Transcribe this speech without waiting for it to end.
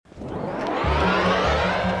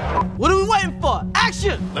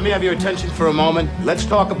action! Let me have your attention for a moment. Let's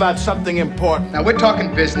talk about something important. Now, we're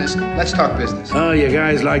talking business. Let's talk business. Oh, you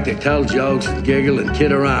guys like to tell jokes and giggle and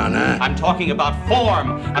kid around, huh? I'm talking about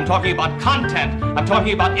form. I'm talking about content. I'm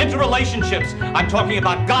talking about interrelationships. I'm talking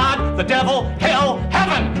about God, the devil, hell,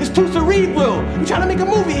 heaven. It's too cerebral. We're trying to make a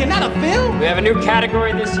movie here, not a film. We have a new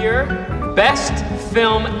category this year. Best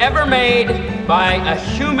film ever made by a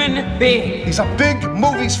human being. These are big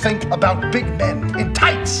movies. Think about big men in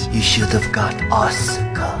tights. You should have got Oscar.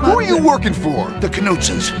 Who are you working for? The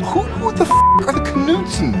Knutsons. Who the are the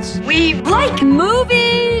Knutsons? We like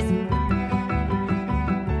movies.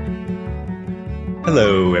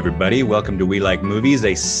 Hello, everybody. Welcome to We Like Movies,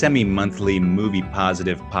 a semi-monthly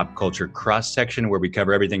movie-positive pop culture cross-section where we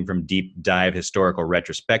cover everything from deep-dive historical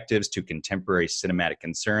retrospectives to contemporary cinematic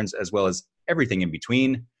concerns, as well as everything in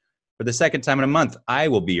between. For the second time in a month, I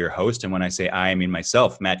will be your host, and when I say I mean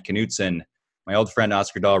myself, Matt Knutson. My old friend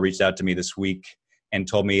Oscar Dahl reached out to me this week and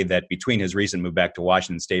told me that between his recent move back to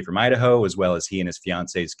Washington State from Idaho, as well as he and his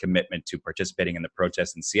fiance's commitment to participating in the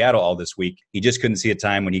protests in Seattle all this week, he just couldn't see a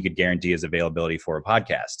time when he could guarantee his availability for a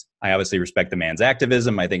podcast. I obviously respect the man's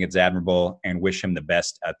activism. I think it's admirable and wish him the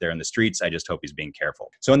best out there in the streets. I just hope he's being careful.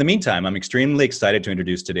 So in the meantime, I'm extremely excited to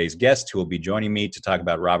introduce today's guest, who will be joining me to talk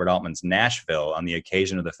about Robert Altman's Nashville on the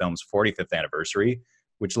occasion of the film's 45th anniversary,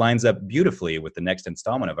 which lines up beautifully with the next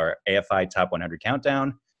installment of our AFI Top 100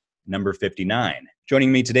 Countdown, number 59.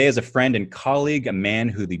 Joining me today is a friend and colleague, a man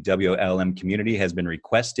who the WLM community has been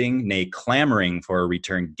requesting, nay clamoring for a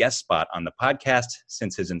return guest spot on the podcast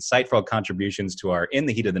since his insightful contributions to our In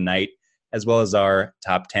the Heat of the Night, as well as our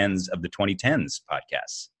Top 10s of the 2010s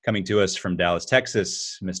podcasts. Coming to us from Dallas,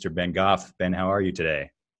 Texas, Mr. Ben Goff. Ben, how are you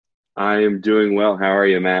today? I am doing well. How are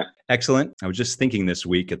you, Matt? Excellent. I was just thinking this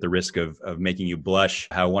week, at the risk of making you blush,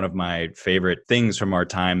 how one of my favorite things from our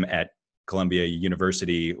time at Columbia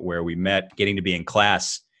University, where we met, getting to be in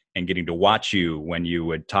class and getting to watch you when you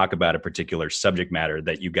would talk about a particular subject matter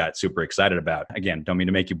that you got super excited about. Again, don't mean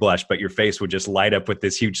to make you blush, but your face would just light up with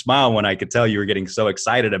this huge smile when I could tell you were getting so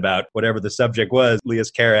excited about whatever the subject was,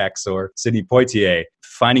 Leas Carax or Sidney Poitier.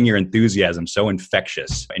 Finding your enthusiasm so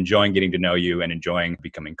infectious, enjoying getting to know you and enjoying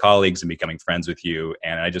becoming colleagues and becoming friends with you.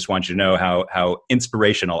 And I just want you to know how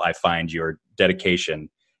inspirational I find your dedication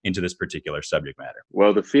into this particular subject matter.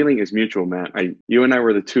 Well, the feeling is mutual, Matt. You and I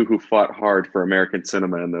were the two who fought hard for American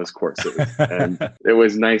cinema in those courses. And it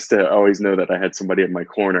was nice to always know that I had somebody in my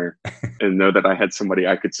corner and know that I had somebody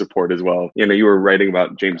I could support as well. You know, you were writing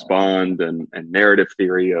about James Bond and narrative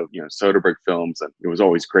theory of, Soderbergh films. And it was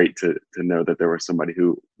always great to know that there was somebody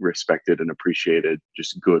who respected and appreciated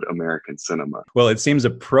just good American cinema. Well, it seems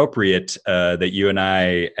appropriate that you and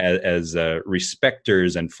I, as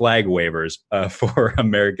respecters and flag wavers for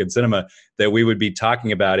American cinema, that we would be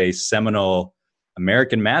talking about a seminal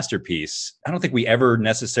American masterpiece. I don't think we ever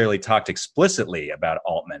necessarily talked explicitly about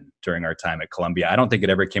Altman during our time at Columbia. I don't think it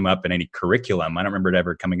ever came up in any curriculum. I don't remember it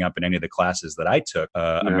ever coming up in any of the classes that I took,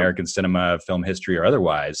 American cinema, film history, or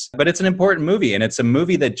otherwise. But it's an important movie, and it's a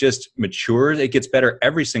movie that just matures. It gets better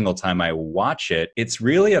every single time I watch it. It's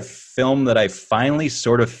really a film that I finally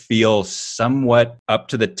sort of feel somewhat up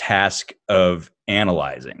to the task of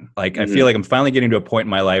analyzing. I feel like I'm finally getting to a point in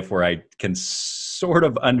my life where I can sort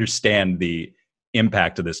of understand the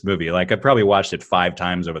impact of this movie. I probably watched it 5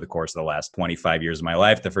 times over the course of the last 25 years of my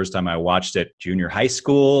life. The first time I watched it, junior high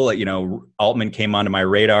school, Altman came onto my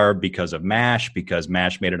radar because of MASH, because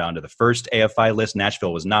MASH made it onto the first AFI list.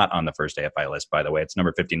 Nashville was not on the first AFI list, by the way. It's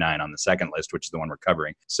number 59 on the second list, which is the one we're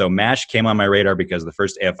covering. So MASH came on my radar because of the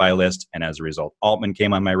first AFI list. And as a result, Altman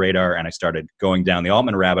came on my radar, and I started going down the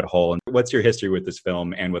Altman rabbit hole. And what's your history with this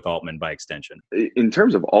film and with Altman by extension? In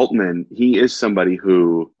terms of Altman, he is somebody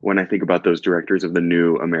who, when I think about those directors of the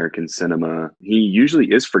new American cinema, he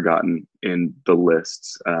usually is forgotten in the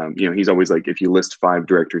lists. He's always like, if you list 5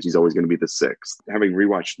 directors, he's always going to be the 6th. Having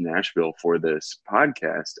rewatched Nashville for this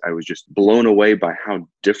podcast, I was just blown away by how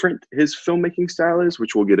different his filmmaking style is,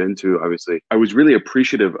 which we'll get into, obviously. I was really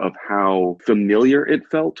appreciative of how familiar it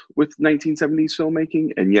felt with 1970s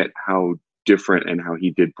filmmaking, and yet how different and how he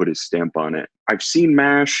did put his stamp on it. I've seen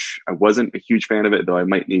MASH. I wasn't a huge fan of it, though I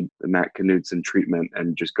might need the Matt Knutson treatment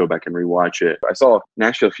and just go back and rewatch it. I saw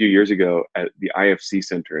Nashville a few years ago at the IFC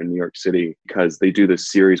Center in New York City, because they do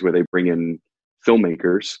this series where they bring in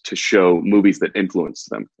filmmakers to show movies that influenced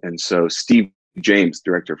them. And so Steve James,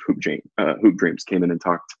 director of Hoop Dreams, came in and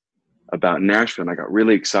talked about Nashville, and I got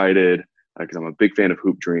really excited. Because I'm a big fan of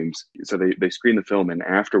Hoop Dreams. So they screen the film, and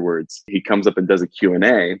afterwards he comes up and does a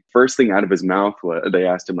Q&A. First thing out of his mouth, they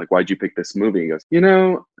asked him, why'd you pick this movie? He goes,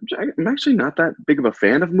 I'm actually not that big of a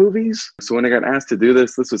fan of movies. So when I got asked to do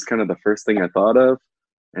this was kind of the first thing I thought of.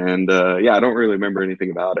 And I don't really remember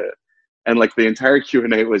anything about it. And like the entire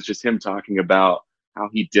Q&A was just him talking about how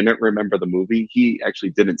he didn't remember the movie. He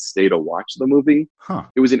actually didn't stay to watch the movie.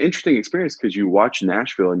 It was an interesting experience because you watch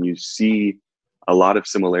Nashville and you see a lot of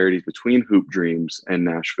similarities between Hoop Dreams and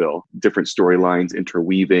Nashville, different storylines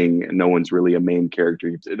interweaving, and no one's really a main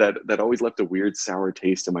character. That always left a weird sour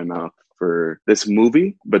taste in my mouth for this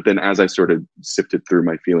movie. But then as I sort of sifted through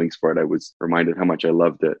my feelings for it, I was reminded how much I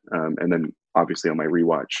loved it. And then obviously on my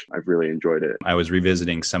rewatch, I've really enjoyed it. I was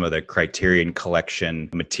revisiting some of the Criterion Collection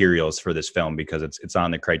materials for this film because it's on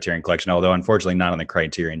the Criterion Collection, although unfortunately not on the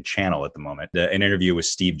Criterion channel at the moment. An interview with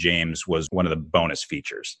Steve James was one of the bonus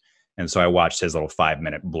features. And so I watched his little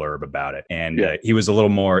 5-minute blurb about it, and he was a little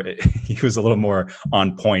more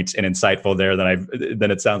on point and insightful there than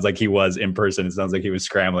it sounds like he was in person. It sounds like he was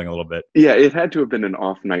scrambling a little bit. Yeah, it had to have been an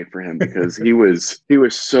off night for him because he was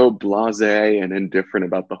so blasé and indifferent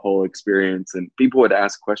about the whole experience. And people would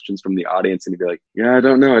ask questions from the audience, and he'd be like, "Yeah, I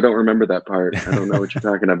don't know. I don't remember that part. I don't know what you're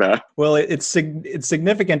talking about." Well, it's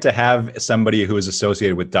significant to have somebody who is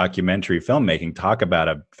associated with documentary filmmaking talk about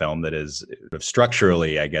a film that is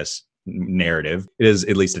structurally, I guess, narrative. It is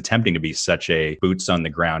at least attempting to be such a boots on the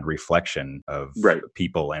ground reflection of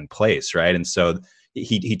people and place, right? And so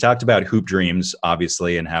he talked about Hoop Dreams,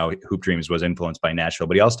 obviously, and how Hoop Dreams was influenced by Nashville,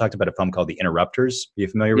 but he also talked about a film called The Interrupters. Are you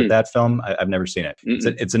familiar with that film? I've never seen it.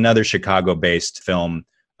 It's another Chicago-based film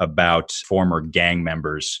about former gang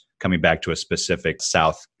members coming back to a specific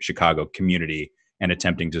South Chicago community and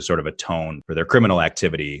attempting to sort of atone for their criminal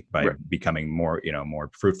activity by becoming more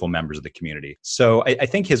fruitful members of the community. So I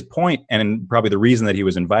think his point, and probably the reason that he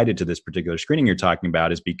was invited to this particular screening you're talking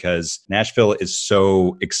about, is because Nashville is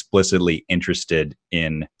so explicitly interested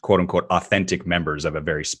in quote unquote authentic members of a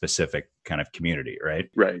very specific kind of community, right?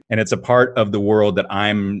 Right. And it's a part of the world that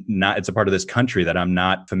it's a part of this country that I'm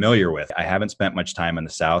not familiar with. I haven't spent much time in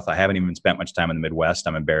the South. I haven't even spent much time in the Midwest,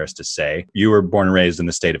 I'm embarrassed to say. You were born and raised in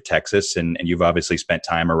the state of Texas, and you've obviously spent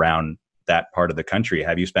time around that part of the country.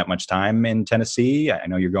 Have you spent much time in Tennessee? I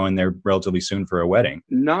know you're going there relatively soon for a wedding.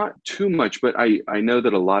 Not too much, but I know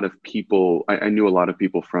that a lot of people, I knew a lot of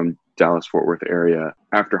people from Dallas-Fort Worth area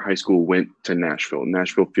after high school went to Nashville.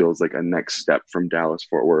 Nashville feels like a next step from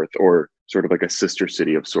Dallas-Fort Worth, or sort of like a sister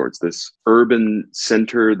city of sorts, this urban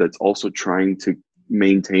center that's also trying to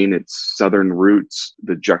maintain its southern roots,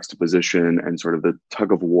 the juxtaposition and sort of the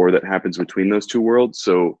tug of war that happens between those two worlds.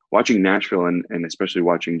 So watching Nashville and especially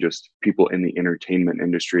watching just people in the entertainment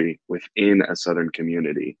industry within a southern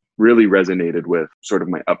community really resonated with sort of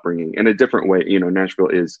my upbringing in a different way. You know, Nashville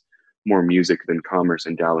is more music than commerce,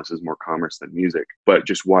 and Dallas is more commerce than music. But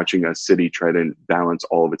just watching a city try to balance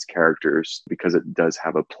all of its characters, because it does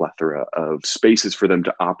have a plethora of spaces for them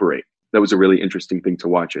to operate. That was a really interesting thing to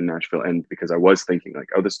watch in Nashville. And because I was thinking like,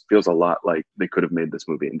 oh, this feels a lot like they could have made this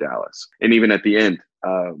movie in Dallas. And even at the end,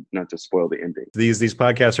 not to spoil the ending. These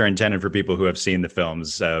podcasts are intended for people who have seen the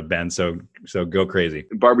films, Ben, so go crazy.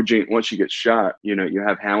 Barbara Jean, once she gets shot, you know, you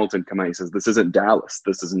have Hamilton come out, he says, this isn't Dallas,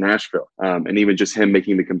 this is Nashville. And even just him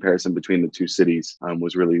making the comparison between the two cities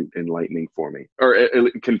was really enlightening for me, or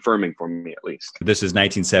confirming for me at least. This is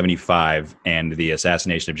 1975, and the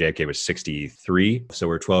assassination of JFK was 63, so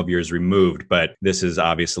we're 12 years removed, but this is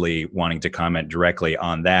obviously wanting to comment directly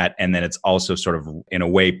on that, and then it's also sort of, in a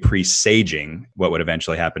way, presaging what would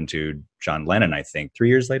eventually happen to John Lennon, I think, 3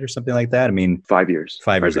 years later, something like that. I mean, 5 years.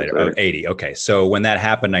 5 years later. Oh, 80. Okay. So when that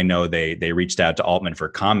happened, I know they reached out to Altman for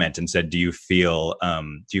comment and said, do you feel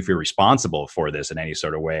responsible for this in any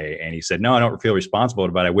sort of way? And he said, no, I don't feel responsible,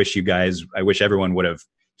 but I wish everyone would have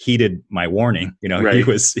heeded my warning. You know, right.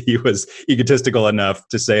 He was egotistical enough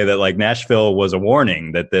to say that like Nashville was a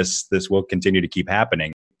warning that this will continue to keep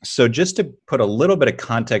happening. So just to put a little bit of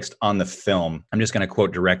context on the film, I'm just going to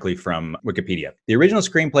quote directly from Wikipedia. The original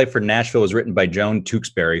screenplay for Nashville was written by Joan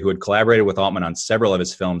Tewksbury, who had collaborated with Altman on several of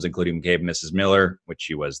his films, including McCabe and Mrs. Miller, which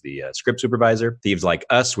she was the script supervisor, Thieves Like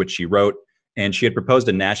Us, which she wrote, and she had proposed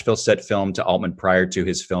a Nashville set film to Altman prior to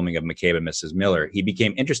his filming of McCabe and Mrs. Miller. He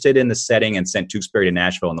became interested in the setting and sent Tewksbury to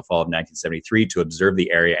Nashville in the fall of 1973 to observe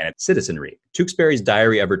the area and its citizenry. Tewksbury's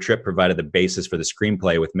diary of her trip provided the basis for the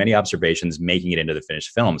screenplay, with many observations making it into the finished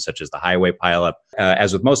film, such as the highway pileup.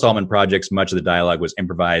 As with most Altman projects, much of the dialogue was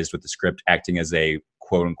improvised, with the script acting as a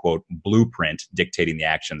quote-unquote blueprint dictating the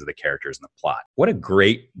actions of the characters in the plot. What a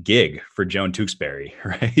great gig for Joan Tewksbury,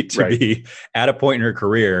 right? To be at a point in her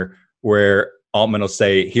career where Altman will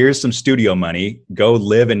say, here's some studio money. Go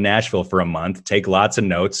live in Nashville for a month, take lots of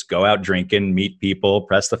notes, go out drinking, meet people,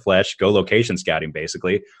 press the flesh, go location scouting,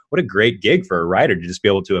 basically. What a great gig for a writer to just be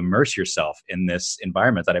able to immerse yourself in this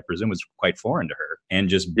environment that I presume was quite foreign to her and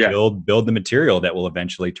just build the material that will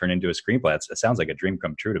eventually turn into a screenplay. It sounds like a dream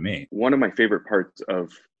come true to me. One of my favorite parts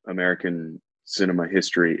of American cinema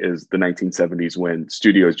history is the 1970s when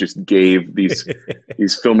studios just gave these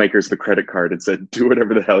filmmakers the credit card and said, do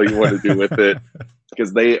whatever the hell you want to do with it.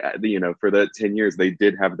 Because they, for that 10 years, they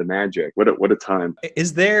did have the magic. What a time.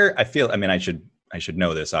 Is there, I should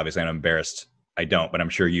know this, obviously, and I'm embarrassed I don't, but I'm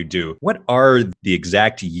sure you do. What are the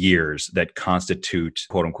exact years that constitute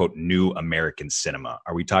quote unquote new American cinema?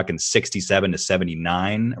 Are we talking 67 to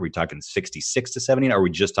 79? Are we talking 66 to 79? Or are we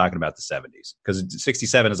just talking about the 70s? Because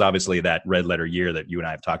 67 is obviously that red letter year that you and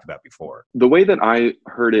I have talked about before. The way that I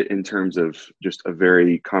heard it in terms of just a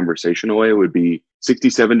very conversational way would be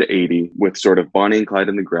 67 to 80 with sort of Bonnie and Clyde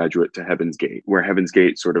and The Graduate to Heaven's Gate, where Heaven's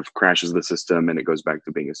Gate sort of crashes the system and it goes back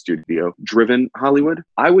to being a studio-driven Hollywood.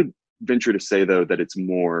 I would venture to say, though, that it's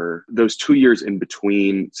more those 2 years in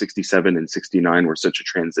between 67 and 69 were such a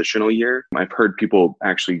transitional year. I've heard people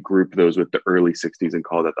actually group those with the early 60s and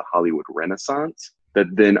call that the Hollywood Renaissance, that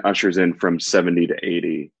then ushers in from 70 to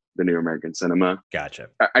 80 the new American cinema. Gotcha.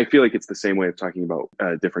 I feel like it's the same way of talking about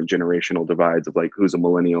different generational divides of like who's a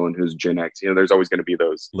millennial and who's Gen X. There's always going to be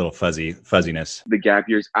those little fuzziness. The gap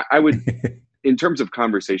years. I would in terms of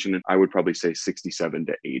conversation, I would probably say 67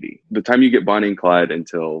 to 80. The time you get Bonnie and Clyde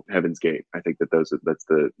until Heaven's Gate, I think that's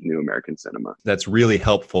the new American cinema. That's really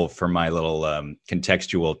helpful for my little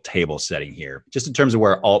contextual table setting here. Just in terms of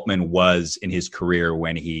where Altman was in his career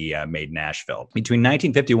when he made Nashville. Between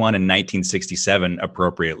 1951 and 1967,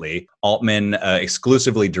 appropriately, Altman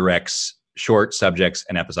exclusively directs short subjects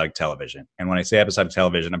and episodic television. And when I say episodic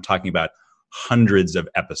television, I'm talking about hundreds of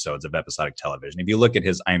episodes of episodic television. If you look at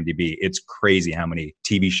his IMDb, it's crazy how many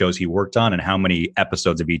TV shows he worked on and how many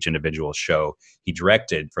episodes of each individual show he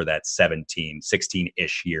directed for that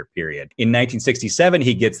 16-ish year period. In 1967,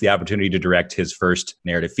 he gets the opportunity to direct his first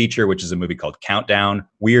narrative feature, which is a movie called Countdown.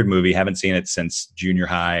 Weird movie. Haven't seen it since junior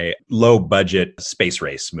high. Low budget space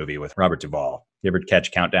race movie with Robert Duvall. You ever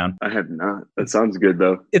catch Countdown? I have not. That sounds good,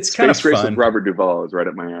 though. It's kind of fun. Space Race with Robert Duvall is right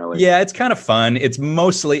up my alley. Yeah, it's kind of fun. It's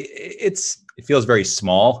mostly, it feels very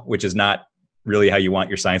small, which is not really how you want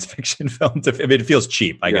your science fiction film to. It feels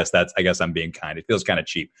cheap. I guess I'm being kind. It feels kind of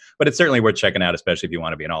cheap, but it's certainly worth checking out, especially if you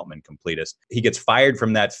want to be an Altman completist. He gets fired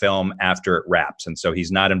from that film after it wraps, and so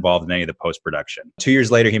he's not involved in any of the post-production. 2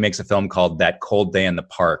 years later, he makes a film called That Cold Day in the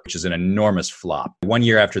Park, which is an enormous flop. 1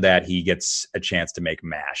 year after that, he gets a chance to make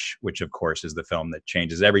MASH, which of course is the film that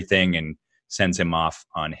changes everything and sends him off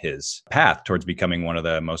on his path towards becoming one of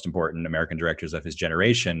the most important American directors of his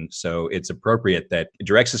generation. So it's appropriate that he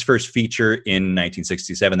directs his first feature in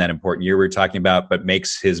 1967, that important year we were talking about, but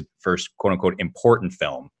makes his first quote unquote important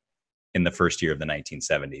film in the first year of the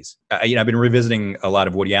 1970s. I've been revisiting a lot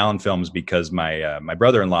of Woody Allen films because my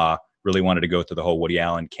brother-in-law really wanted to go through the whole Woody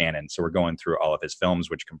Allen canon. So we're going through all of his films,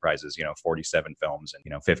 which comprises, 47 films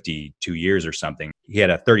and, 52 years or something. He had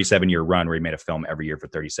a 37-year run where he made a film every year for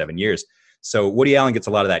 37 years. So Woody Allen gets a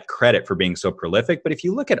lot of that credit for being so prolific. But if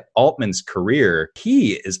you look at Altman's career,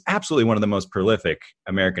 he is absolutely one of the most prolific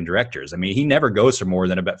American directors. I mean, he never goes for more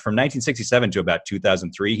than from 1967 to about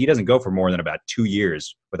 2003. He doesn't go for more than about 2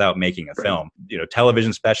 years without making a film,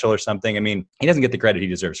 television special or something. I mean, he doesn't get the credit he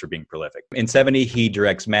deserves for being prolific. In 70, he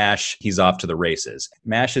directs MASH. He's off to the races.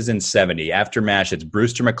 MASH is in 70. After MASH, it's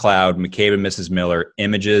Brewster McCloud, McCabe and Mrs. Miller,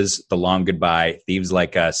 Images, The Long Goodbye, Thieves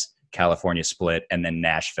Like Us, California Split, and then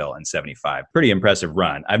Nashville in 75. Pretty impressive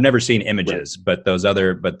run. I've never seen Images, but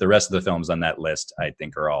the rest of the films on that list, I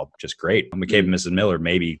think, are all just great. McCabe and Mrs. Miller,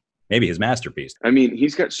 maybe his masterpiece. I mean,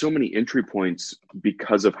 he's got so many entry points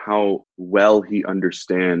because of how well he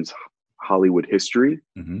understands Hollywood history,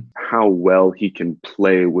 how well he can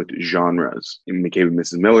play with genres. In McCabe and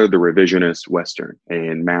Mrs. Miller, the revisionist Western,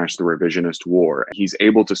 and MASH, the revisionist war. He's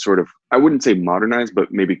able to sort of, I wouldn't say modernize,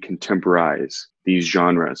 but maybe contemporize these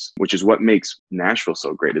genres, which is what makes Nashville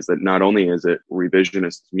so great, is that not only is it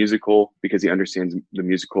revisionist musical, because he understands the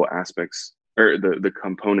musical aspects or the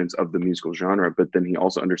components of the musical genre, but then he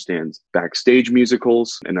also understands backstage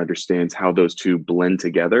musicals and understands how those two blend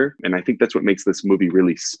together. And I think that's what makes this movie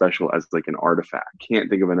really special as like an artifact. Can't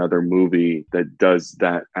think of another movie that does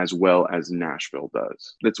that as well as Nashville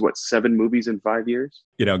does. That's 7 movies in 5 years?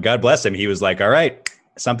 God bless him. He was like, all right,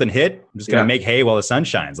 something hit. I'm just going to make hay while the sun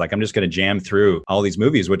shines. Like, I'm just going to jam through all these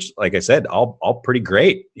movies, which, like I said, all pretty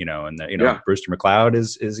great, and Brewster McCloud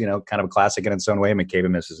is kind of a classic in its own way. McCabe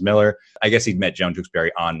and Mrs. Miller. I guess he'd met Joan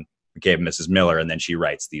Tewksbury on McCabe and Mrs. Miller, and then she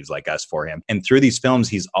writes Thieves Like Us for him. And through these films,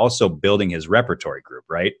 he's also building his repertory group,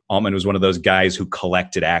 right? Altman was one of those guys who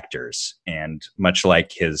collected actors, and much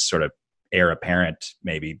like his sort of heir apparent,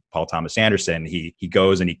 maybe Paul Thomas Anderson, he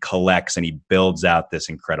goes and he collects and he builds out this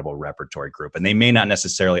incredible repertory group. And they may not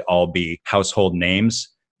necessarily all be household names,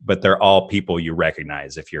 but they're all people you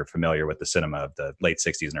recognize if you're familiar with the cinema of the late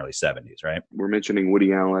 60s and early 70s, right? We're mentioning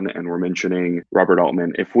Woody Allen and we're mentioning Robert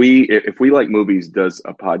Altman. If We Like Movies does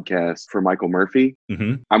a podcast for Michael Murphy,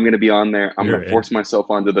 I'm going to be on there. I'm going to force myself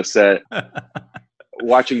onto the set.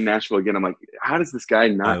 Watching Nashville again, I'm like, how does this guy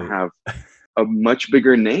not have a much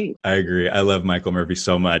bigger name? I agree. I love Michael Murphy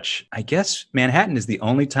so much. I guess Manhattan is the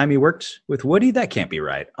only time he worked with Woody. That can't be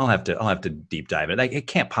right. I'll have to deep dive it. It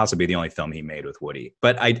can't possibly be the only film he made with Woody.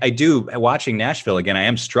 But I do, watching Nashville again, I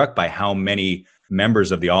am struck by how many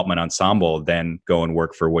members of the Altman ensemble then go and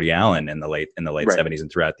work for Woody Allen in the late 70s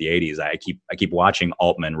and throughout the 80s. I keep watching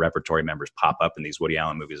Altman repertory members pop up in these Woody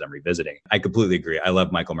Allen movies I'm revisiting. I completely agree. I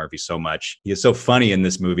love Michael Murphy so much. He is so funny in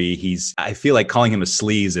this movie. I feel like calling him a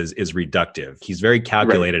sleaze is reductive. He's very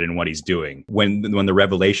calculated in what he's doing. When the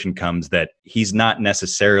revelation comes that he's not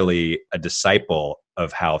necessarily a disciple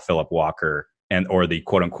of Hal Philip Walker or the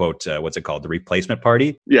quote unquote, what's it called? The replacement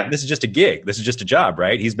party. Yeah. This is just a gig. This is just a job,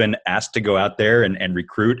 right? He's been asked to go out there and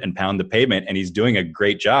recruit and pound the pavement, and he's doing a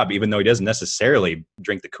great job, even though he doesn't necessarily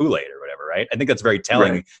drink the Kool-Aid or whatever, right? I think that's very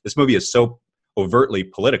telling. Right. This movie is so overtly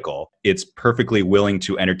political. It's perfectly willing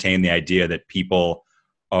to entertain the idea that people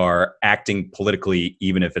are acting politically,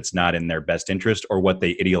 even if it's not in their best interest or what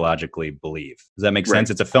they ideologically believe. Does that make sense?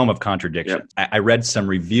 It's a film of contradiction. Yep. I read some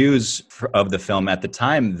reviews of the film at the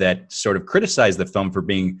time that sort of criticized the film for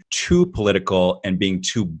being too political and being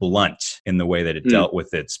too blunt in the way that it dealt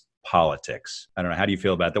with its politics. I don't know. How do you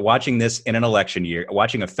feel about that? Watching this in an election year,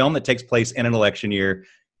 watching a film that takes place in an election year,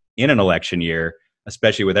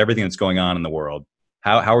 especially with everything that's going on in the world,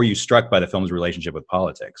 How are you struck by the film's relationship with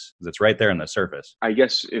politics? Because it's right there on the surface. I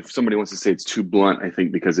guess if somebody wants to say it's too blunt, I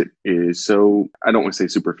think because it is so, I don't want to say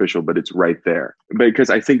superficial, but it's right there. Because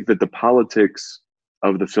I think that the politics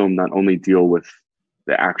of the film not only deal with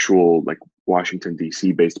the actual like Washington,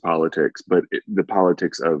 D.C. based politics, but the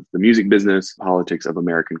politics of the music business, politics of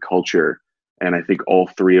American culture. And I think all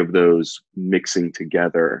three of those mixing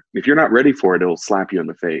together, if you're not ready for it, it'll slap you in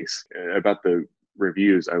the face. About the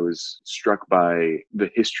reviews, I was struck by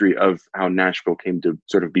the history of how Nashville came to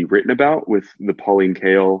sort of be written about with the Pauline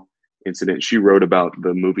Kael incident. She wrote about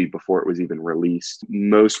the movie before it was even released.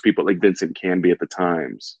 Most people, like Vincent Canby at the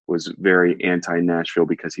Times, was very anti-Nashville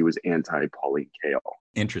because he was anti-Pauline Kael.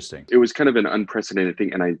 Interesting. It was kind of an unprecedented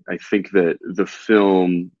thing. And I think that the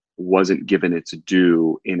film wasn't given its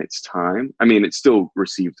due in its time. I mean, it still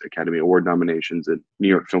received Academy Award nominations, and New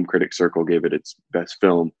York Film Critics Circle gave it its best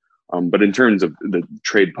film. But in terms of the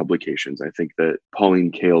trade publications, I think that Pauline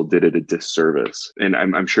Kael did it a disservice. And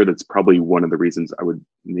I'm sure that's probably one of the reasons I would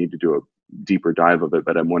need to do a deeper dive of it.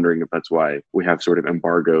 But I'm wondering if that's why we have sort of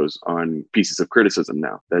embargoes on pieces of criticism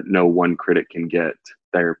now, that no one critic can get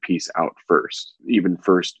their piece out first, even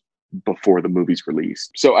first before the movie's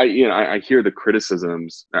released. So I hear the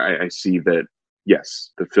criticisms. I see that,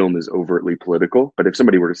 yes, the film is overtly political. But if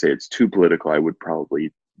somebody were to say it's too political, I would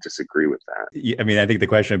probably disagree with that. I mean, I think the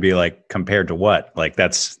question would be like, compared to what? Like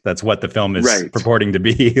that's what the film is purporting to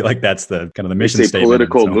be. Like that's the kind of the mission statement. It's a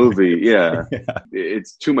political movie. Yeah.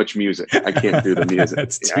 It's too much music. I can't do the music.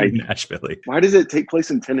 That's too Nashville-y. Why does it take place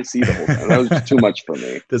in Tennessee the whole time? That was just too much for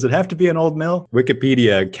me. Does it have to be an old mill?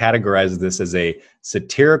 Wikipedia categorizes this as a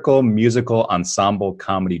satirical musical ensemble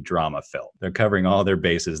comedy drama film. They're covering all their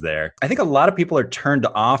bases there. I think a lot of people are turned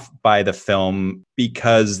off by the film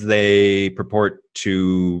because they purport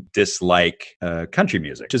to dislike country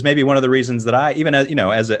music, which is maybe one of the reasons that I, even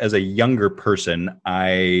as a younger person,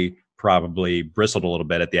 I probably bristled a little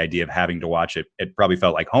bit at the idea of having to watch it. It probably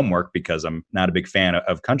felt like homework because I'm not a big fan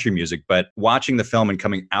of country music. But watching the film and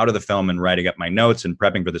coming out of the film and writing up my notes and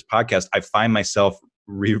prepping for this podcast, I find myself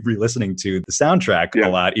re-listening to the soundtrack a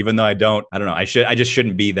lot, even though I don't know. I just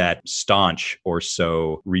shouldn't be that staunch or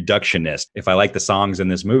so reductionist. If I like the songs in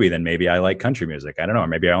this movie, then maybe I like country music. I don't know. Or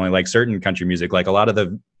maybe I only like certain country music. Like a lot of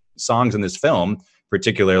the songs in this film,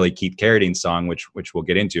 particularly Keith Carradine's song, which we'll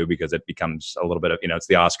get into because it becomes a little bit of, it's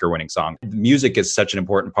the Oscar-winning song. The music is such an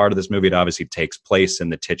important part of this movie. It obviously takes place in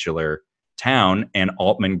the titular town, and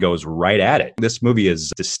Altman goes right at it. This movie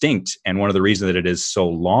is distinct, and one of the reasons that it is so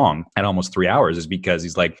long, at almost 3 hours, is because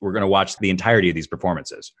he's like, we're going to watch the entirety of these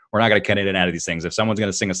performances. We're not going to cut in and out of these things. If someone's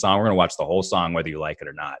going to sing a song, we're going to watch the whole song, whether you like it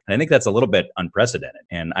or not. And I think that's a little bit unprecedented.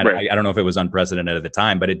 And I don't know if it was unprecedented at the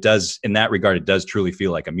time, but it does, in that regard, it does truly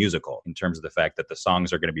feel like a musical in terms of the fact that the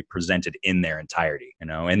songs are going to be presented in their entirety, you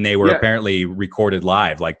know, and they were apparently recorded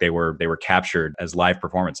live, like they were captured as live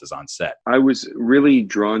performances on set. I was really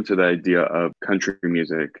drawn to the idea of country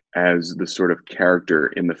music as the sort of character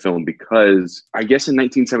in the film because I guess in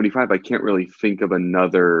 1975, I can't really think of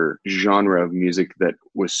another genre of music that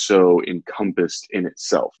was so encompassed in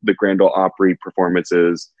itself. The Grand Ole Opry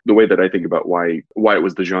performances, the way that I think about why it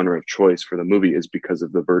was the genre of choice for the movie is because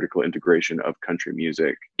of the vertical integration of country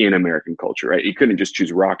music in American culture, right? You couldn't just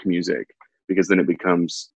choose rock music because then it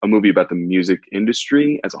becomes a movie about the music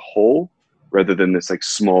industry as a whole, rather than this like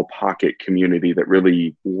small pocket community that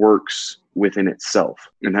really works within itself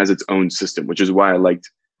and has its own system, which is why I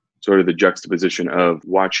liked sort of the juxtaposition of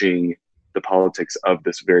watching the politics of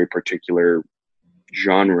this very particular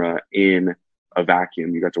genre in a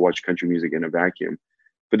vacuum. You got to watch country music in a vacuum.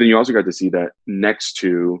 But then you also got to see that next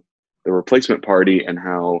to the replacement party and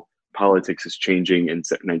how politics is changing in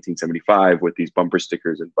 1975 with these bumper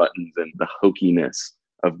stickers and buttons and the hokiness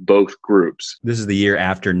of both groups. This is the year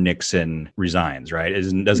after Nixon resigns, right?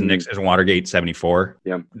 Isn't Watergate 74?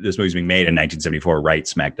 Yeah. This movie's being made in 1974, right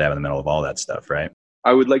smack dab in the middle of all that stuff, right?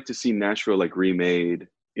 I would like to see Nashville like remade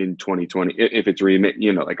in 2020. If it's remade,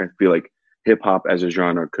 you know, like I feel like hip hop as a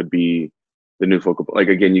genre could be the new focal. Like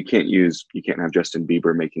again, you can't have Justin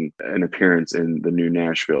Bieber making an appearance in the new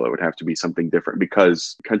Nashville. It would have to be something different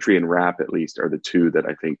because country and rap, at least, are the two that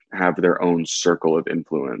I think have their own circle of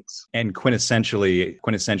influence and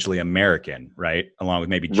quintessentially American, right? Along with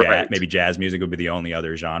maybe jazz music would be the only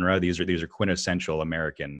other genre. These are quintessential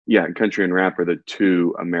American. Yeah, and country and rap are the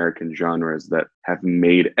two American genres that have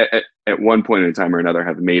made at one point in time or another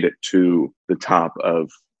have made it to the top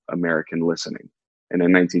of American listening. And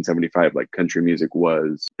in 1975, like country music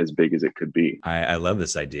was as big as it could be. I love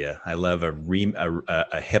this idea. I love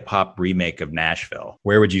a hip hop remake of Nashville.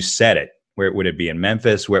 Where would you set it? Where would it be? In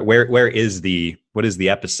Memphis? What is the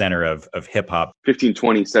epicenter of hip hop?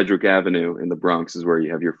 1520 Sedgwick Avenue in the Bronx is where you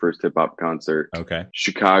have your first hip hop concert. Okay.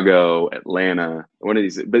 Chicago, Atlanta, one of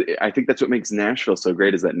these. But I think that's what makes Nashville so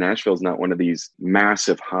great is that Nashville is not one of these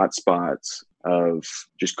massive hotspots of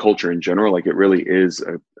just culture in general. Like it really is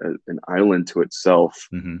an island to itself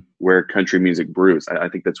where country music brews. I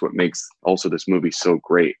think that's what makes also this movie so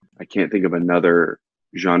great. I can't think of another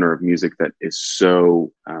genre of music that is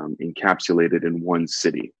so encapsulated in one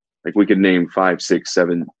city. Like we could name 5, 6,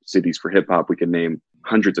 7 cities for hip hop. We could name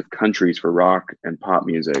hundreds of countries for rock and pop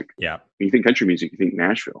music. Yeah. When you think country music, you think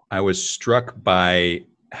Nashville. I was struck by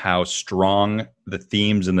how strong the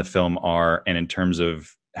themes in the film are, and in terms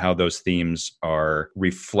of how those themes are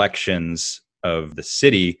reflections of the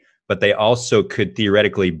city, but they also could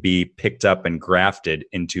theoretically be picked up and grafted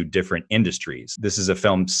into different industries. This is a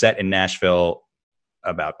film set in Nashville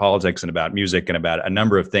about politics and about music and about a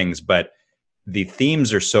number of things, but the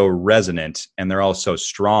themes are so resonant and they're all so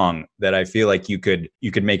strong that I feel like you could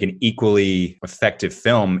make an equally effective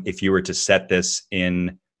film if you were to set this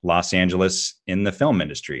in Los Angeles in the film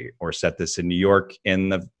industry, or set this in New York in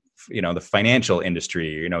the financial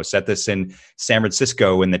industry, set this in San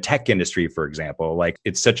Francisco in the tech industry, for example. Like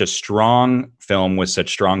it's such a strong film with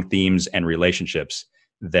such strong themes and relationships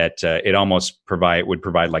that it almost would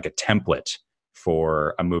provide like a template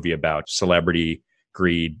for a movie about celebrity,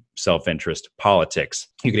 greed, self-interest, politics.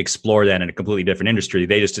 You could explore that in a completely different industry.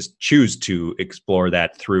 They just choose to explore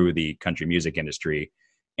that through the country music industry.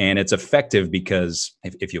 And it's effective because,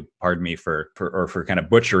 if you'll pardon me for kind of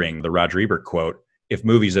butchering the Roger Ebert quote, if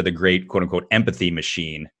movies are the great quote unquote empathy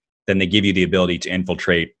machine, then they give you the ability to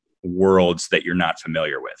infiltrate worlds that you're not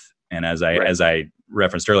familiar with. And as I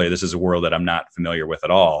referenced earlier, this is a world that I'm not familiar with at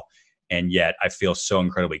all. And yet I feel so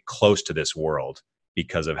incredibly close to this world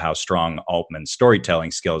because of how strong Altman's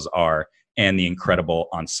storytelling skills are and the incredible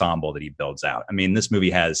ensemble that he builds out. I mean, this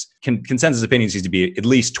movie has consensus opinion seems to be at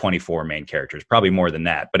least 24 main characters, probably more than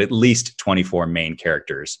that, but at least 24 main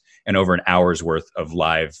characters and over an hour's worth of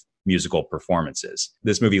live musical performances.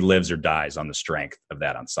 This movie lives or dies on the strength of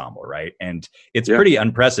that ensemble, right? And it's pretty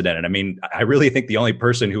unprecedented. I mean, I really think the only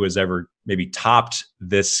person who has ever maybe topped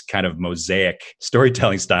this kind of mosaic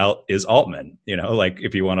storytelling style is Altman. Like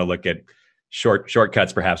if you want to look at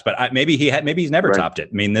shortcuts perhaps, but maybe he's never topped it.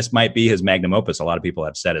 I mean, this might be his magnum opus. A lot of people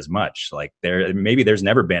have said as much. Like there's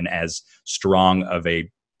never been as strong of a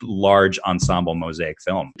large ensemble mosaic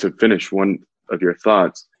film. To finish, one of your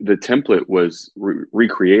thoughts, the template was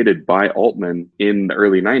recreated by Altman in the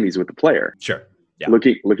early 90s with The Player. Sure. Yeah.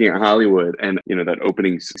 Looking at Hollywood, and that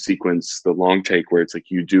opening sequence, the long take, where it's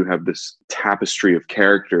like you do have this tapestry of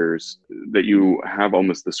characters that you have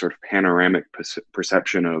almost this sort of panoramic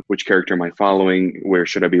perception of which character am I following, where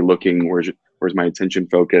should I be looking, where's my attention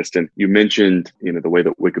focused. And you mentioned the way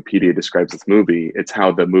that Wikipedia describes this movie. It's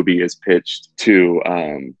how the movie is pitched to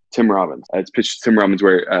Tim Robbins. It's pitched to Tim Robbins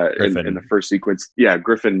where in the first sequence,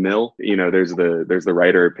 Griffin Mill, there's the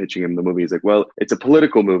writer pitching him the movie. He's like, well, it's a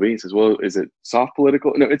political movie. He says, well, is it soft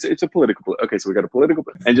political? No, it's a political. Okay, so we got a political.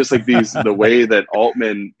 And just like the way that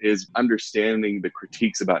Altman is understanding the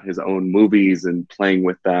critiques about his own movies and playing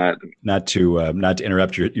with that. Not to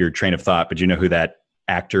interrupt your train of thought, but you know who that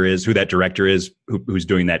actor is, who that director is, who's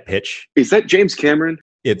doing that pitch? Is that James Cameron?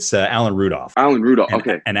 It's Alan Rudolph. Alan Rudolph,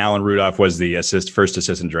 okay. And Alan Rudolph was the first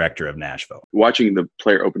assistant director of Nashville. Watching the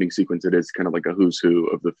Player opening sequence, it is kind of like a who's who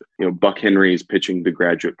of the, Buck Henry's pitching The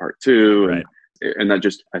Graduate Part 2. Right. And that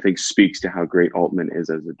just, I think, speaks to how great Altman is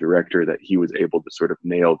as a director, that he was able to sort of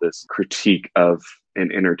nail this critique of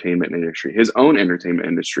an entertainment industry, his own entertainment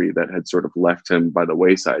industry that had sort of left him by the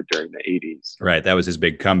wayside during the 80s. Right. That was his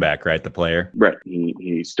big comeback, right? The Player. Right.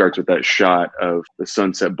 He starts with that shot of the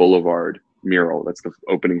Sunset Boulevard mural. That's the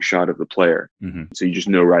opening shot of The Player. Mm-hmm. So you just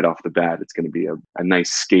know right off the bat it's going to be a nice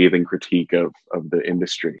scathing critique of the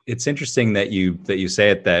industry. It's interesting that you say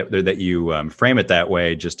it that you frame it that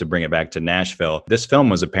way, just to bring it back to Nashville. This film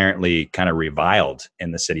was apparently kind of reviled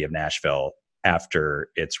in the city of Nashville after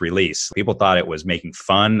its release. People thought it was making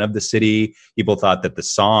fun of the city. People thought that the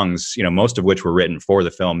songs, most of which were written for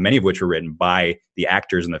the film, many of which were written by the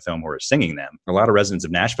actors in the film who were singing them. A lot of residents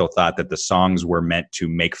of Nashville thought that the songs were meant to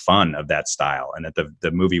make fun of that style, and that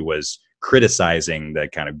the movie was criticizing the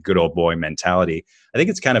kind of good old boy mentality. I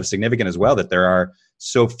think it's kind of significant as well that there are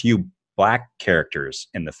so few Black characters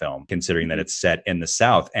in the film, considering that it's set in the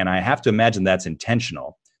South. And I have to imagine that's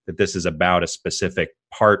intentional, that this is about a specific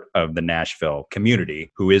part of the Nashville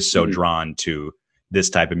community who is so drawn to this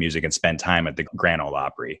type of music and spend time at the Grand Ole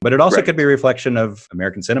Opry. But it also could be a reflection of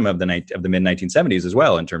American cinema of the mid-1970s as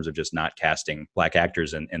well, in terms of just not casting Black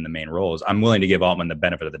actors in the main roles. I'm willing to give Altman the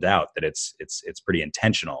benefit of the doubt that it's pretty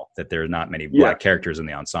intentional that there are not many Black characters in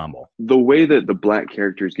the ensemble. The way that the Black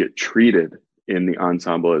characters get treated in the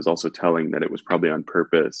ensemble is also telling, that it was probably on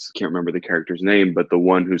purpose. Can't remember the character's name, but the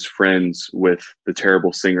one who's friends with the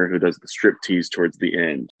terrible singer who does the striptease towards the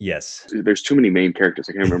end. Yes. There's too many main characters.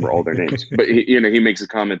 I can't remember all their names. But he makes a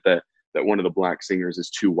comment that one of the Black singers is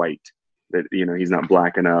too white, that he's not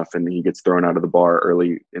Black enough, and he gets thrown out of the bar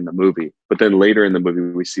early in the movie. But then later in the movie,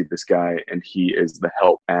 we see this guy, and he is the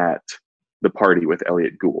help at the party with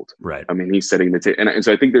Elliot Gould. Right. I mean, he's setting the table. And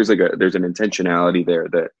so I think there's an intentionality there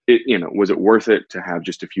that was it worth it to have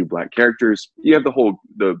just a few Black characters? You have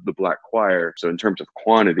the Black choir. So in terms of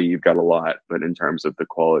quantity, you've got a lot, but in terms of the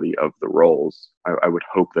quality of the roles, I would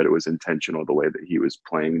hope that it was intentional, the way that he was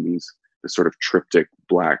playing this sort of triptych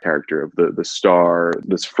Black character of the star,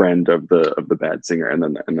 this friend of the bad singer, and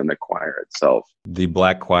then the choir itself. The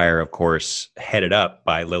Black choir, of course, headed up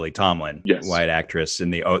by Lily Tomlin, white actress. In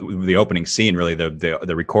the opening scene, really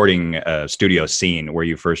the recording studio scene where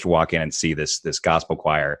you first walk in and see this gospel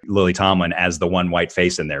choir, Lily Tomlin as the one white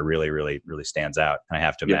face in there really, really, really stands out. And I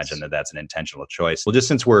have to imagine that that's an intentional choice. Well, just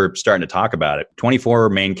since we're starting to talk about it, 24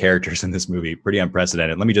 main characters in this movie, pretty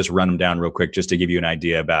unprecedented. Let me just run them down real quick, just to give you an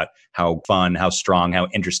idea about how fun, how strong, how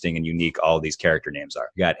interesting and unique all of these character names are.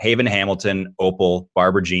 You got Haven Hamilton, Opal,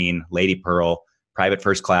 Barbara Jean, Lady Pearl, Private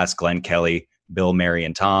First Class Glenn Kelly, Bill, Mary,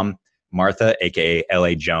 and Tom, Martha, aka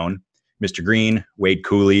L.A. Joan, Mr. Green, Wade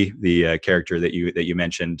Cooley, the character that you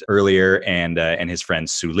mentioned earlier, and his friend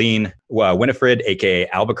Sulene, Winifred, aka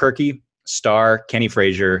Albuquerque, Star, Kenny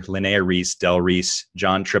Frazier, Linnea Reese, Del Reese,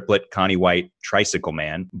 John Triplett, Connie White, Tricycle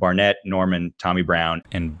Man, Barnett, Norman, Tommy Brown,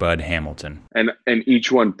 and Bud Hamilton. And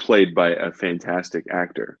each one played by a fantastic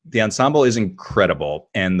actor. The ensemble is incredible,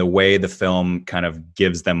 and the way the film kind of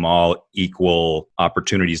gives them all equal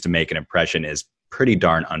opportunities to make an impression is pretty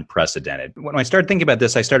darn unprecedented. When I started thinking about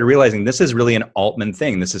this, I started realizing this is really an Altman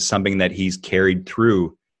thing. This is something that he's carried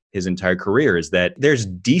through his entire career, is that there's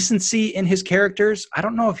decency in his characters. I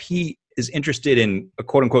don't know if he is interested in a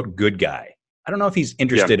quote unquote good guy. I don't know if he's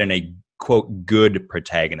interested in a quote good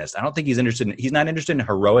protagonist. I don't think he's not interested in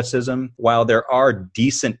heroicism. While there are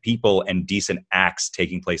decent people and decent acts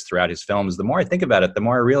taking place throughout his films, the more I think about it, the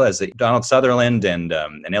more I realize that Donald Sutherland and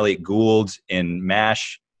Elliot Gould in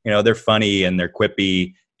MASH, they're funny and they're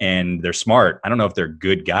quippy and they're smart. I don't know if they're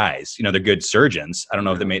good guys. They're good surgeons. I don't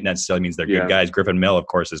know if that necessarily means they're good guys. Griffin Mill, of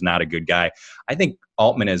course, is not a good guy. I think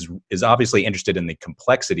Altman is obviously interested in the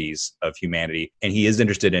complexities of humanity, and he is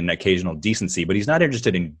interested in occasional decency, but he's not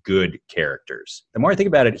interested in good characters. The more I think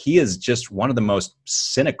about it, he is just one of the most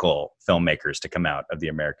cynical filmmakers to come out of the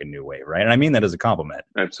American New Wave, right? And I mean that as a compliment.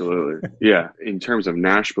 Absolutely. Yeah. In terms of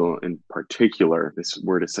Nashville in particular, this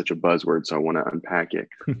word is such a buzzword, so I want to unpack it.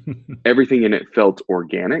 Everything in it felt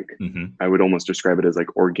organic. Mm-hmm. I would almost describe it as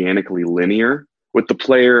like organically linear. With The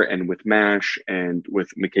Player and with MASH and with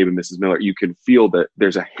McCabe and Mrs. Miller, you can feel that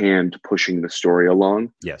there's a hand pushing the story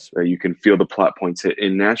along. Yes. You can feel the plot points hit.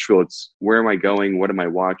 In Nashville, it's where am I going? What am I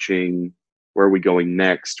watching? Where are we going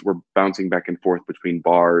next? We're bouncing back and forth between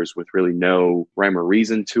bars with really no rhyme or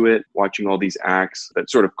reason to it, watching all these acts that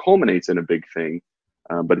sort of culminates in a big thing.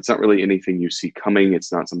 But it's not really anything you see coming.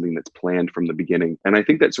 It's not something that's planned from the beginning. And I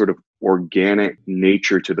think that sort of organic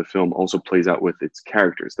nature to the film also plays out with its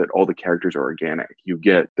characters, that all the characters are organic. You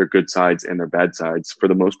get their good sides and their bad sides. For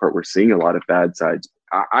the most part, we're seeing a lot of bad sides.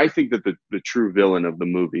 I think that the true villain of the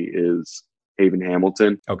movie is Haven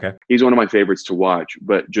Hamilton. Okay. He's one of my favorites to watch,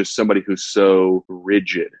 but just somebody who's so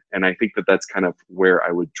rigid. And I think that that's kind of where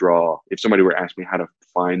I would draw. If somebody were to ask me how to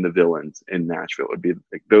find the villains in Nashville, it would be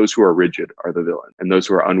like those who are rigid are the villain, and those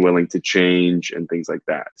who are unwilling to change and things like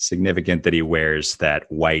that. Significant that he wears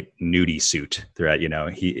that white nudie suit throughout,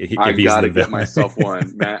 I gotta get myself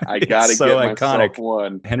one, Matt. I gotta so get iconic. Myself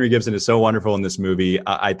one. Henry Gibson is so wonderful in this movie.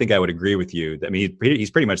 I think I would agree with you. I mean,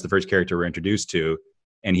 he's pretty much the first character we're introduced to.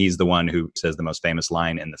 And he's the one who says the most famous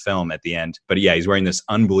line in the film at the end. But yeah, he's wearing this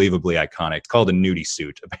unbelievably iconic, it's called a nudie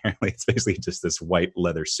suit. Apparently, it's basically just this white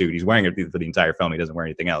leather suit. He's wearing it for the entire film. He doesn't wear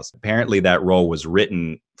anything else. Apparently, that role was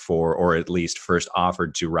written for, or at least first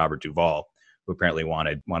offered to Robert Duvall, who apparently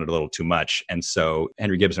wanted a little too much. And so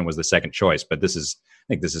Henry Gibson was the second choice. But I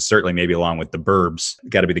think this is certainly, maybe along with The Burbs,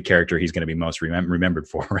 got to be the character he's going to be most remembered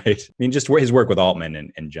for, right? I mean, just his work with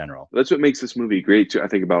Altman in general. That's what makes this movie great, too. I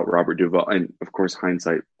think about Robert Duvall, and of course,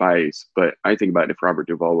 hindsight bias, but I think about if Robert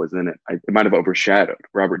Duvall was in it, it might have overshadowed.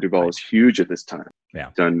 Robert Duvall is huge at this time. Yeah.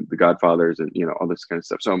 Done The Godfathers and, all this kind of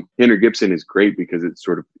stuff. So Henry Gibson is great because it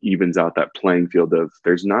sort of evens out that playing field of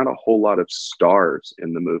there's not a whole lot of stars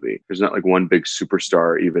in the movie. There's not like one big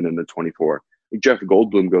superstar even in the 24. Jeff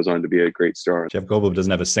Goldblum goes on to be a great star. Jeff Goldblum doesn't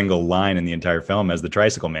have a single line in the entire film as the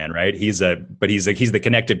tricycle man, right? He's the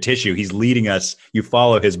connective tissue. He's leading us. You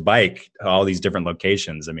follow his bike to all these different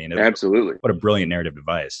locations. I mean, absolutely. What a brilliant narrative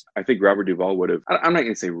device. I think Robert Duvall would have, I'm not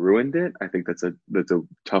going to say ruined it. I think that's a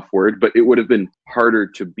tough word, but it would have been harder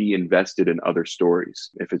to be invested in other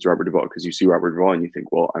stories if it's Robert Duvall, because you see Robert Duvall and you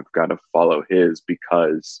think, well, I've got to follow his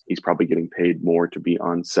because he's probably getting paid more to be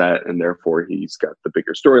on set and therefore he's got the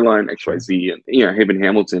bigger storyline, XYZ. And Haven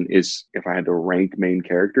Hamilton is, if I had to rank main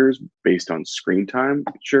characters based on screen time,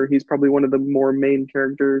 sure, he's probably one of the more main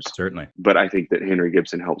characters. Certainly. But I think that Henry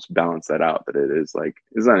Gibson helps balance that out, that it is like,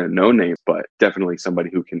 it's not a no-name, but definitely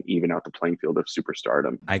somebody who can even out the playing field of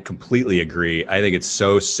superstardom. I completely agree. I think it's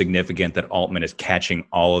so significant that Altman is catching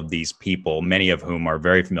all of these people, many of whom are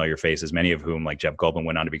very familiar faces, many of whom, like Jeff Goldblum,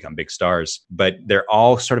 went on to become big stars, but they're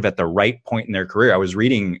all sort of at the right point in their career. I was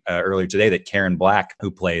reading earlier today that Karen Black,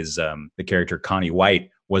 who plays the character Connie White,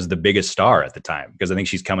 was the biggest star at the time, because I think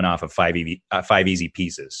she's coming off of Five Easy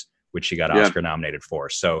Pieces, which she got Oscar nominated for.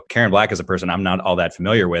 So Karen Black is a person I'm not all that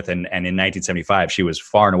familiar with. And in 1975, she was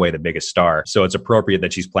far and away the biggest star. So it's appropriate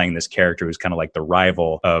that she's playing this character who's kind of like the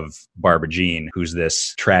rival of Barbara Jean, who's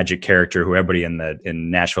this tragic character who everybody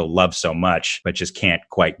in Nashville loves so much, but just can't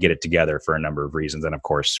quite get it together for a number of reasons. And of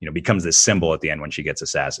course, becomes this symbol at the end when she gets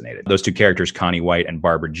assassinated. Those two characters, Connie White and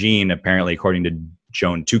Barbara Jean, apparently, according to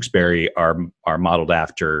Joan Tewksbury, are modeled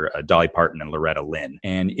after Dolly Parton and Loretta Lynn.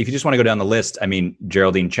 And if you just want to go down the list, I mean,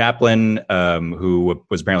 Geraldine Chaplin, who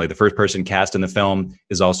was apparently the first person cast in the film,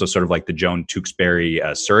 is also sort of like the Joan Tewksbury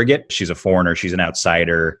surrogate. She's a foreigner. She's an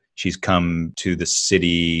outsider. She's come to the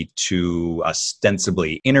city to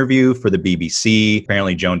ostensibly interview for the BBC.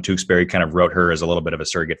 Apparently, Joan Tewksbury kind of wrote her as a little bit of a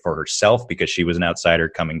surrogate for herself because she was an outsider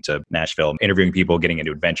coming to Nashville, interviewing people, getting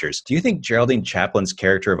into adventures. Do you think Geraldine Chaplin's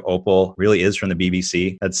character of Opal really is from the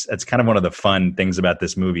BBC? That's kind of one of the fun things about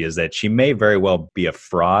this movie, is that she may very well be a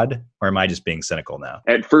fraud. Or am I just being cynical now?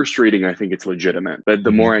 At first reading, I think it's legitimate. But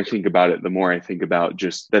the more I think about it, the more I think about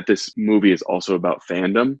just that this movie is also about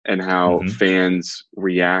fandom and how fans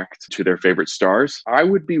react to their favorite stars. I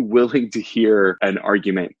would be willing to hear an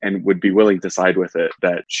argument and would be willing to side with it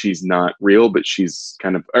that she's not real, but she's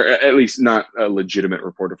kind of, or at least not a legitimate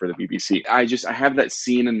reporter for the BBC. I have that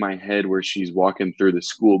scene in my head where she's walking through the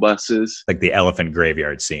school buses. Like the elephant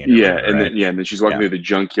graveyard scene. Yeah. And then she's walking through the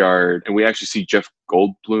junkyard, and we actually see Jeff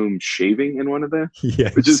Goldblum shaving in one of them.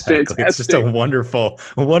 Yeah, which is fantastic. It's just a wonderful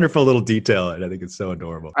little detail, and I think it's so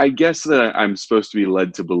adorable. I guess that I'm supposed to be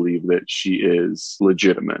led to believe that she is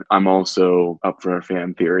legitimate. I'm also up for a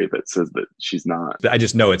fan theory that says that she's not. I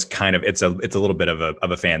just know it's a little bit of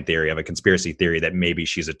a fan theory, of a conspiracy theory, that maybe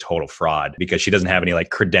she's a total fraud because she doesn't have any like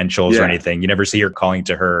credentials or anything. You never see her calling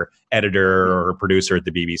to her editor or her producer at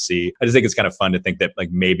the BBC. I just think it's kind of fun to think that like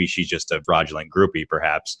maybe she's just a fraudulent groupie,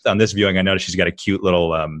 perhaps. On this viewing, I noticed she's got a cute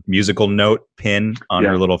little musical note pin on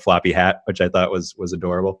her little floppy hat, which I thought was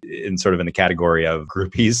adorable. In sort of in the category of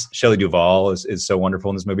groupies, Shelley Duvall is so wonderful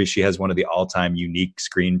in this movie. She has one of the all-time unique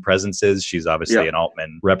screen presences. She's obviously an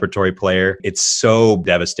Altman repertory player. It's so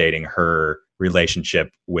devastating, her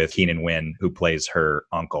relationship with Keenan Wynn, who plays her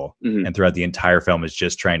uncle. And throughout the entire film is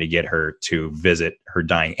just trying to get her to visit her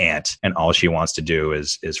dying aunt. And all she wants to do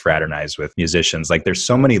is fraternize with musicians. Like, there's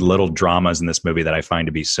so many little dramas in this movie that I find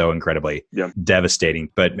to be so incredibly devastating.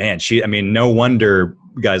 But man, no wonder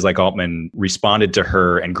guys like Altman responded to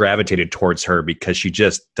her and gravitated towards her, because she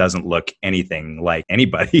just doesn't look anything like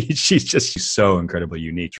anybody. She's so incredibly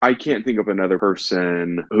unique. I can't think of another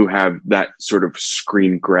person who have that sort of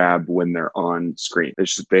screen grab when they're on screen.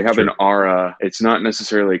 They have an aura. It's not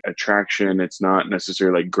necessarily like attraction. It's not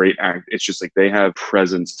necessarily like great act. It's just like they have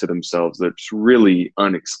presence to themselves that's really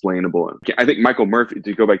unexplainable. I think Michael Murphy,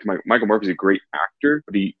 to go back to Michael Murphy's a great actor,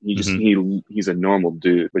 but he's a normal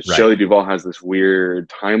dude. But Shelley Duvall has this weird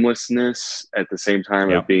timelessness at the same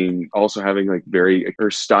time of being also having like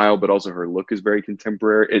her style, but also her look is very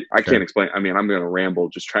contemporary. I can't explain. I mean, I'm going to ramble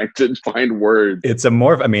just trying to find words. It's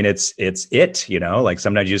it's it, like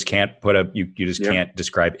sometimes you just can't you just can't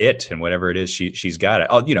describe it, and whatever it is, she's got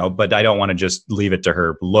it. But I don't want to just leave it to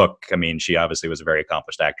her look. I mean, she obviously was a very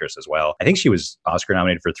accomplished actress as well. I think she was Oscar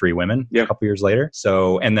nominated for 3 Women a couple years later.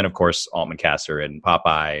 So, and then of course Altman cast her in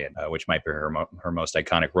Popeye, which might be her most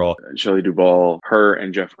iconic role. Shelley Duvall, her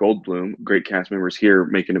and Jeff Goldblum, great cast members here,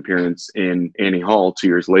 make an appearance in Annie Hall 2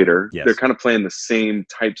 years later. Yes. They're kind of playing the same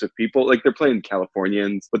types of people. Like, they're playing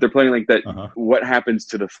Californians, but they're playing like that. What happens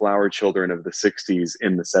to the flower children of the 60s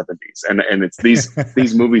in the 70s? And it's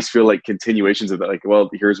these movies feel like continuations of that. Like, well,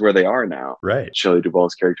 here's where they are now. Right. Shelley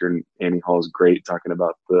Duvall's character in Annie Hall is great, talking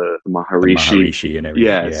about the Maharishi and everything.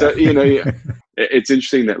 Yeah. So it's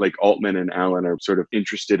interesting that like Altman and Allen are sort of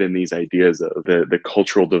interested in these ideas of the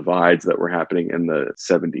cultural divides that were happening in the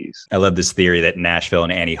 70s. I love this theory that Nashville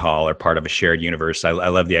and Annie Hall are part of a shared universe. I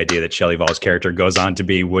love the idea that Shelley Duvall's character goes on to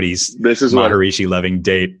be Woody's Maharishi-loving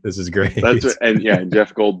date. This is great. And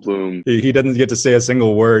Jeff Goldblum. He doesn't get to say a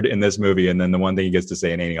single word in this movie, and then the one thing he gets to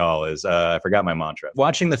say in Annie Hall is, I forgot my mantra.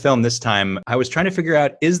 Watching the film this time, I was trying to figure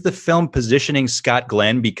out, is the film positioning Scott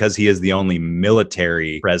Glenn because he is the only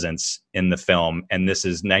military presence in the film, and this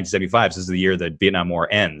is 1975, so this is the year that Vietnam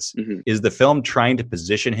War ends. Is the film trying to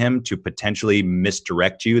position him to potentially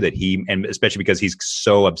misdirect you and especially because he's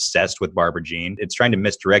so obsessed with Barbara Jean, it's trying to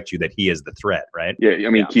misdirect you that he is the threat, right? Yeah, I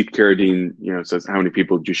mean, Keith Carradine, says, how many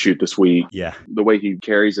people did you shoot this week? Yeah. The way he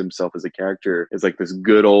carries himself as a character is like this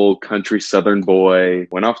good old country Southern boy,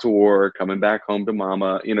 went off to war, coming back home to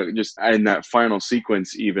mama, just in that final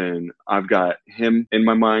sequence, even I've got him in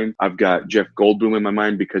my mind. I've got Jeff Goldblum in my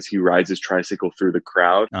mind because he rides his tricycle through the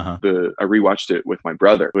crowd. I rewatched it with my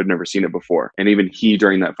brother who had never seen it before. And even he,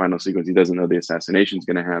 during that final sequence, he doesn't know the assassination is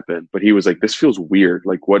going to happen, but he was like, this feels weird.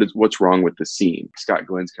 Like, what's wrong with the scene? Scott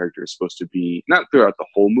Glenn's character is supposed to be not throughout the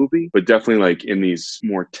whole movie, but definitely like in these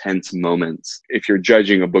more tense moments. If you're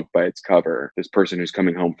judging a book by its cover, this person who's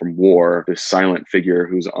coming home from war, this silent figure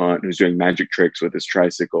who's doing magic tricks with his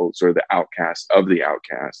tricycle, sort of the outcast of the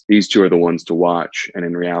outcast. These two are the ones to watch. And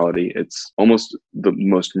in reality, it's almost the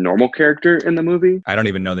most normal character in the movie. I don't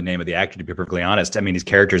even know the name of the actor, to be perfectly honest. I mean, his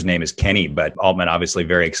character's name is Kenny, but Altman obviously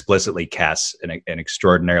very explicitly casts an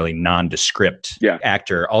extraordinarily nondescript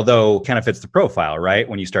actor, although kind of fits the profile, right?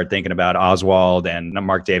 When you start thinking about Oswald and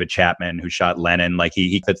Mark David Chapman, who shot Lennon, like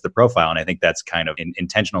he fits the profile. And I think that's kind of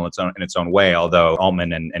intentional in its own way, although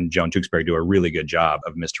Altman and Joan Tewksbury do a really good job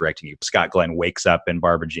of misdirecting you. Scott Glenn wakes up in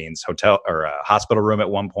Barbara Jean's hotel or hospital room at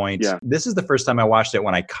one point. Yeah. This is the first time I watched it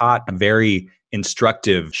when I caught a very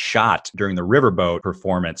instructive shot during the riverboat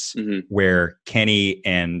performance where Kenny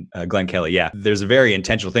and Glenn Kelly, there's a very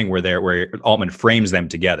intentional thing where Altman frames them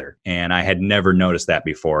together. And I had never noticed that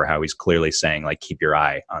before, how he's clearly saying, like, keep your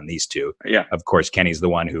eye on these two. Yeah. Of course, Kenny's the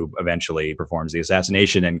one who eventually performs the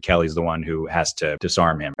assassination, and Kelly's the one who has to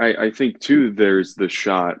disarm him. I think, too, there's the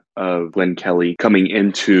shot of Glenn Kelly coming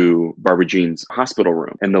into Barbara Jean's hospital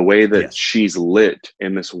room, and the way that she's lit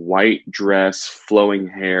in this white dress, flowing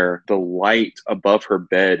hair, the light above her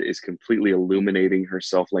bed is completely illuminating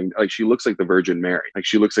herself. Like she looks like the Virgin Mary. Like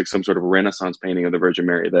she looks like some sort of Renaissance painting of the Virgin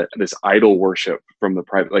Mary, that this idol worship from the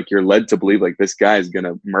private, like you're led to believe like this guy is going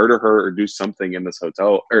to murder her or do something in this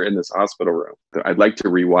hotel or in this hospital room. So I'd like to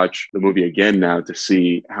rewatch the movie again now to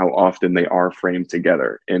see how often they are framed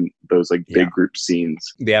together in those like big group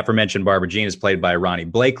scenes. The aforementioned Barbara Jean is played by Ronnie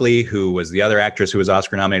Blakely, who was the other actress who was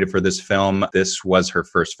Oscar nominated for this film. This was her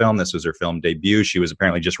first film. This was her film debut. She was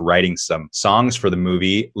apparently just writing some songs for the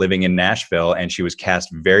movie, living in Nashville, and she was cast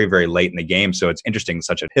very, very late in the game. So it's interesting,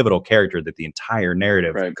 such a pivotal character that the entire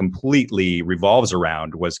narrative completely revolves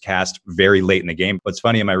around was cast very late in the game. What's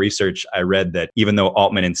funny, in my research, I read that even though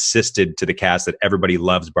Altman insisted to the cast that everybody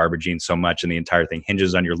loves Barbara Jean so much and the entire thing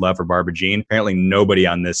hinges on your love for Barbara Jean, apparently nobody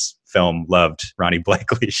on this film loved Ronnie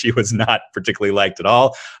Blakely. She was not particularly liked at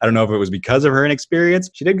all. I don't know if it was because of her inexperience.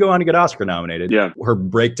 She did go on to get Oscar nominated. Yeah. Her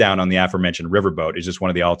breakdown on the aforementioned riverboat is just one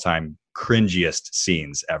of the all-time cringiest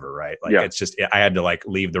scenes ever, right? Like it's just, I had to like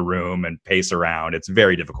leave the room and pace around. It's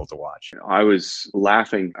very difficult to watch. I was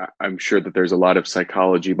laughing. I'm sure that there's a lot of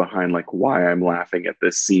psychology behind like why I'm laughing at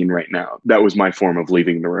this scene right now. That was my form of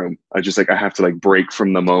leaving the room. I just like, I have to like break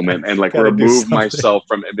from the moment and like remove myself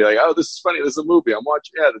from it and be like, oh, this is funny. This is a movie I'm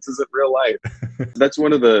watching. Yeah, this isn't real life. That's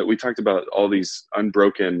one of the, we talked about all these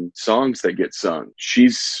unbroken songs that get sung.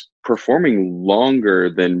 She's performing longer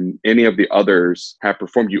than any of the others have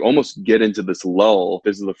performed. You almost get into this lull.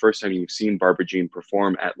 This is the first time you've seen Barbara Jean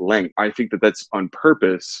perform at length. I think that that's on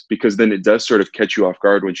purpose, because then it does sort of catch you off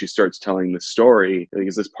guard when she starts telling the story. Like,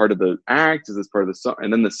 is this part of the act? Is this part of the song?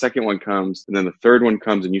 And then the second one comes, and then the third one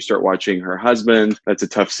comes, and you start watching her husband. That's a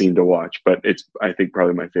tough scene to watch, but it's, I think,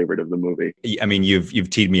 probably my favorite of the movie. I mean,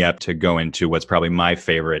 you've teed me up to go into what's probably my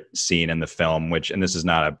favorite scene in the film, which, and this is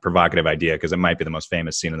not a provocative idea because it might be the most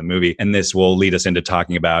famous scene in the movie. And this will lead us into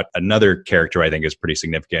talking about another character I think is pretty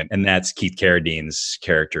significant, and that's Keith Carradine's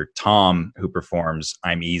character, Tom, who performs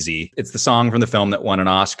I'm Easy. It's the song from the film that won an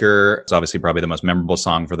Oscar. It's obviously probably the most memorable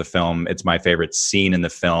song for the film. It's my favorite scene in the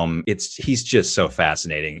film. He's just so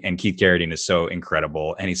fascinating, and Keith Carradine is so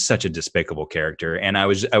incredible, and he's such a despicable character. And I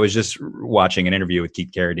was just watching an interview with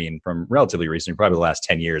Keith Carradine from relatively recently, probably the last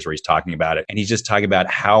 10 years, where he's talking about it. And he's just talking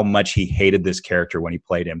about how much he hated this character when he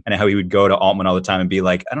played him, and how he would go to Altman all the time and be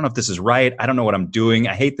like, I don't know if this is right. I don't know what I'm doing.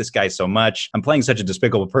 I hate this guy so much. I'm playing such a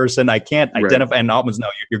despicable person. I can't identify. And Altman's, no,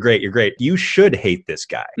 you're great. You're great. You should hate this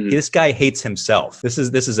guy. This guy hates himself. This is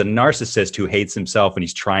a narcissist who hates himself, and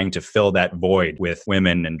he's trying to fill that void with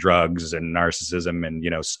women and drugs and narcissism and,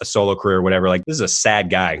 a solo career or whatever. Like, this is a sad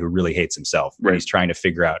guy who really hates himself. Right. And he's trying to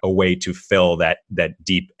figure out a way to fill that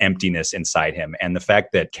deep emptiness inside him. And the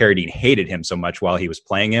fact that Carradine hated him so much while he was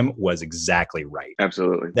playing him was exactly right.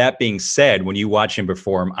 Absolutely. That being said, when you watch him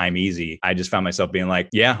perform I'm Easy, I just found myself being like,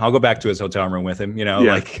 yeah, I'll go back to his hotel room with him.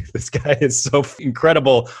 Like, this guy is so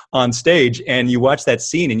incredible on stage. And you watch that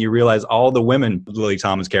scene and you realize all the women, Lily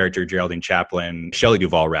Tomlin's character, Geraldine Chaplin, Shelley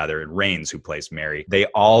Duvall rather, and Raines, who plays Mary, they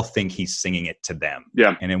all think he's singing it to them.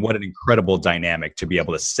 Yeah. And then what an incredible dynamic to be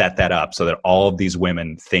able to set that up so that all of these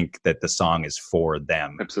women think that the song is for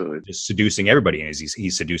them. Absolutely. Just seducing everybody. And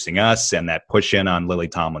he's seducing us, and that push in on Lily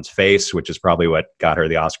Tomlin's face, which is probably what got her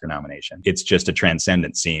the Oscar nomination. It's just a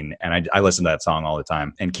transcendent scene. And I listen to that song all the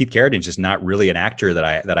time. And Keith Carradine's just not really an actor that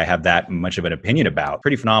I have that much of an opinion about.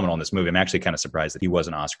 Pretty phenomenal in this movie. I'm actually kind of surprised that he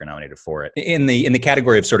wasn't Oscar nominated for it. In the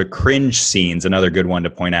category of sort of cringe scenes, another good one to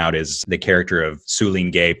point out is the character of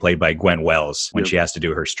Suleen Gay, played by Gwen Wells, when she has to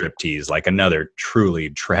do her striptease. Like, another truly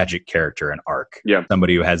tragic character and arc. Yeah.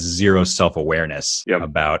 Somebody who has zero self-awareness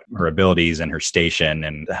about her abilities and her station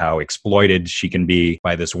and how exploited she can be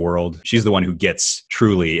by this world. She's the one who gets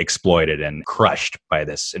truly exploited and crushed by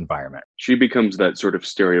this environment. She becomes that sort of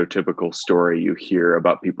stereotypical story you hear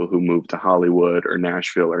about people who move to Hollywood or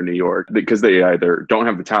Nashville or New York because they either don't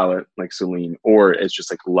have the talent like Suleen, or it's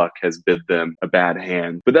just like luck has bid them a bad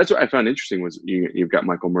hand. But that's what I found interesting was you've got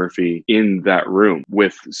Michael Murphy in that room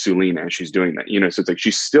with Suleen as she's doing that. So it's like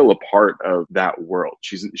she's still a part of that world.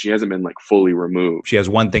 She hasn't been like fully removed. She has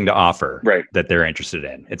one thing to offer right. that they're interested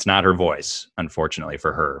in. It's not her voice, unfortunately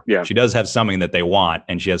for her. Yeah. She does have something that they want,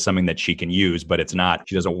 and she has something that she can use, but it's not,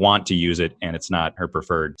 she doesn't want to use it, and it's not her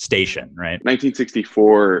preferred station, right?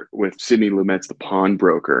 1964 with Sidney Lumet's The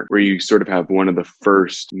Pawnbroker, where you sort of have one of the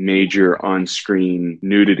first major on-screen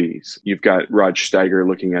nudities. You've got Rod Steiger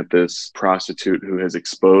looking at this prostitute who has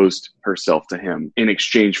exposed herself to him in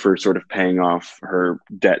exchange for sort of paying off her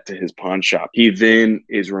debt to his pawn shop. He then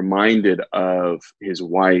is reminded of his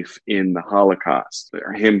wife in the Holocaust.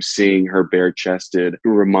 Him seeing her bare-chested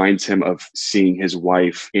reminds him of seeing his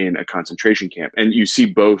wife in a concentration camp. And you see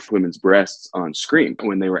both women's breasts on screen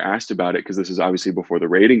when they were asked about it, because this is obviously before the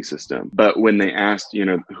rating system. But when they asked,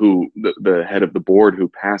 who the head of the board who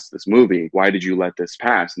passed this movie, why did you let this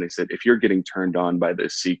pass? And they said, if you're getting turned on by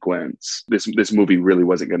this sequence, this movie really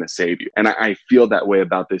wasn't going to save you. And I feel that way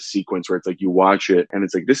about this sequence, where it's like you watch it and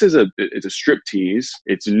it's like, it's a strip tease,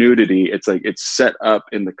 it's nudity, it's like it's set up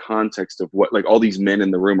in the context of what, like, all these men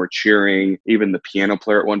in the room are cheering. Even the piano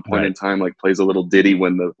player at one point in time like plays a little ditty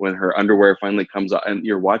when her underwear finally comes out, and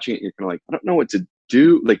you're watching it and you're kind of like, I don't know what to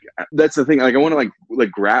do. Like, that's the thing. Like, I want to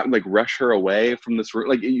grab, rush her away from this room.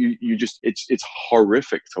 Like, you just, it's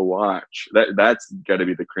horrific to watch. That's got to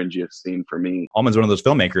be the cringiest scene for me. Altman's one of those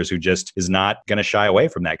filmmakers who just is not going to shy away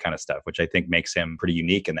from that kind of stuff, which I think makes him pretty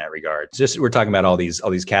unique in that regard. Just, we're talking about all these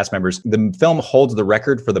cast members. The film holds the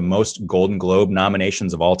record for the most Golden Globe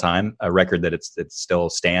nominations of all time, a record that it still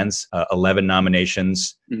stands. 11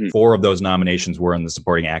 nominations. Mm-hmm. 4 of those nominations were in the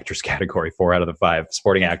supporting actress category. 4 out of the 5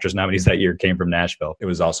 supporting actress nominees that year came from Nashville. It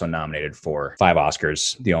was also nominated for 5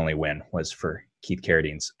 Oscars. The only win was for Keith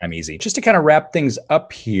Carradine's I'm Easy. Just to kind of wrap things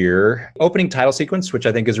up here, opening title sequence, which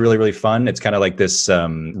I think is really, really fun. It's kind of like this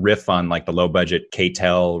riff on like the low budget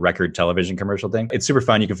K-Tel record television commercial thing. It's super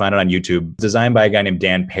fun. You can find it on YouTube. Designed by a guy named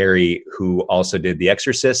Dan Perry, who also did The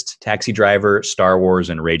Exorcist, Taxi Driver, Star Wars,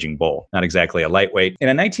 and Raging Bull. Not exactly a lightweight. In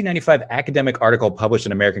a 1995 academic article published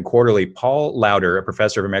in American Quarterly, Paul Lauder, a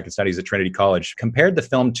professor of American Studies at Trinity College, compared the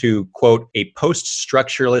film to, quote, a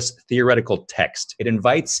post-structuralist theoretical text. It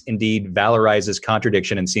invites, indeed, valorizes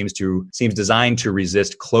contradiction and seems designed to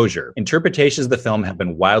resist closure. Interpretations of the film have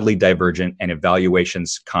been wildly divergent and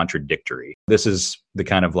evaluations contradictory. This is the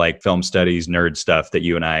kind of like film studies nerd stuff that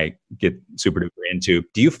you and I get super duper into.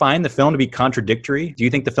 Do you find the film to be contradictory? Do you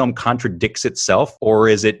think the film contradicts itself, or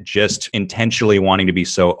is it just intentionally wanting to be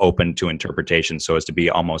so open to interpretation so as to be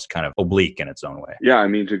almost kind of oblique in its own way? Yeah, I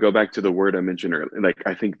mean, to go back to the word I mentioned earlier, like,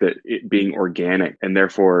 I think that it being organic and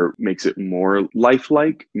therefore makes it more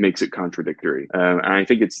lifelike makes it contradictory. And I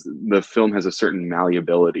think the film has a certain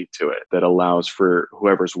malleability to it that allows for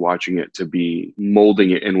whoever's watching it to be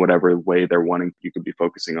molding it in whatever way they're wanting. You could be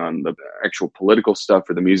focusing on the actual political stuff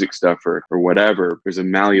or the music stuff or whatever. There's a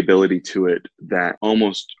malleability to it that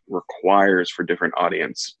almost requires for different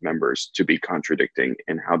audience members to be contradicting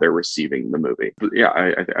in how they're receiving the movie. But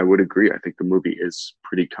yeah, I would agree. I think the movie is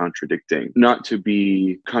pretty contradicting. Not to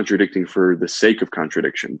be contradicting for the sake of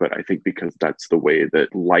contradiction, but I think because that's the way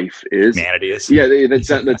that life is. Humanity is. Yeah,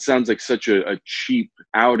 that sounds like such a cheap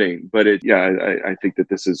outing, but I think that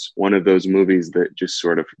this is one of those movies that just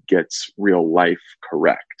sort of gets real life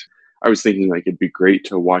correct. I was thinking like it'd be great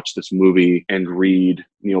to watch this movie and read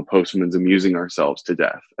Neil Postman's Amusing Ourselves to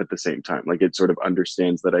Death at the same time. Like, it sort of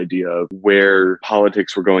understands that idea of where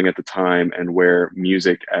politics were going at the time and where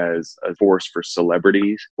music as a force for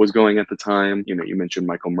celebrities was going at the time. You know, you mentioned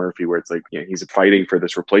Michael Murphy, where it's like, he's fighting for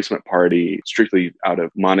this replacement party strictly out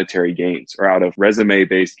of monetary gains or out of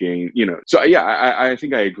resume-based gain, So yeah, I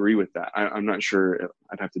think I agree with that. I'm not sure.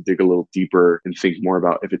 I'd have to dig a little deeper and think more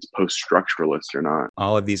about if it's post-structuralist or not.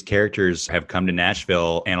 All of these characters have come to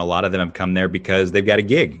Nashville, and a lot of them have come there because they've got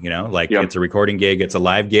a gig, It's a recording gig, it's a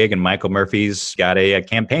live gig, and Michael Murphy's got a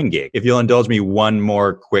campaign gig. If you'll indulge me one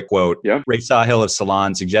more quick quote, Ray Sawhill of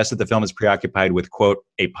Salon suggests that the film is preoccupied with, quote,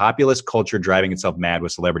 a populist culture driving itself mad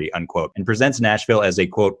with celebrity, unquote, and presents Nashville as a,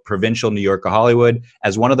 quote, provincial New York or Hollywood,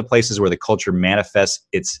 as one of the places where the culture manifests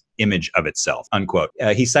its image of itself, unquote.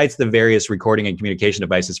 He cites the various recording and communication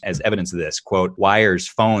devices as evidence of this. Quote, wires,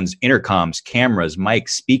 phones, intercoms, cameras, mics,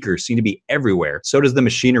 speakers seem to be everywhere. So does the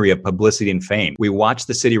machinery of publicity and fame. We watch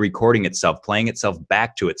the city recording itself, playing itself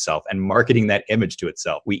back to itself, and marketing that image to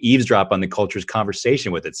itself. We eavesdrop on the culture's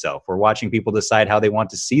conversation with itself. We're watching people decide how they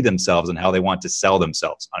want to see themselves and how they want to sell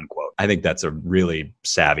themselves, unquote. I think that's a really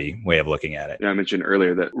savvy way of looking at it. Yeah, I mentioned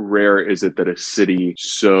earlier that rare is it that a city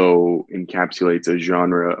so encapsulates a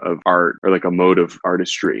genre of art or like a mode of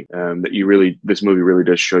artistry that this movie really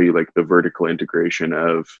does show you like the vertical integration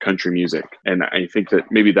of country music. And I think that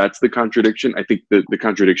maybe that's the contradiction. I think that the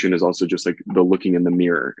contradiction is also just like the looking in the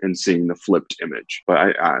mirror and seeing the flipped image. But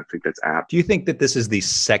I think that's apt. Do you think that this is the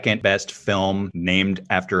second best film named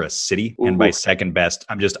after a city? Ooh. And by second best,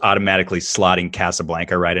 I'm just automatically slotting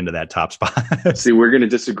Casablanca right into that top spot. See, we're going to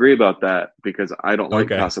disagree about that because I don't like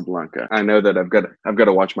Casablanca. I know that I've got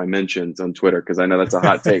to watch my mentions on Twitter because I know that's a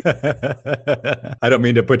hot take. I don't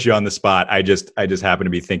mean to put you on the spot. I just happen to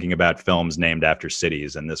be thinking about films named after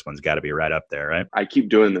cities, and this one's got to be right up there, right? I keep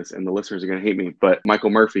doing this, and the listeners are going to hate me, but Michael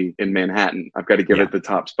Murphy in Manhattan, I've got to give it the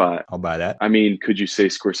top spot. I'll buy that. I mean, could you say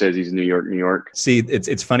Scorsese's New York, New York? See,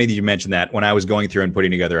 it's funny that you mentioned that. When I was going through and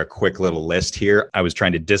putting together a quick little list here, I was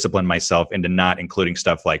trying to discipline myself into not including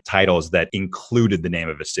stuff like titles that included the name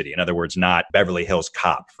of a city. In other words, not Beverly Hills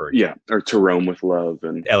Cop, for example. Yeah, or To Rome with Love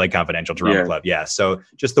and LA Confidential, To Rome Club. Yeah, so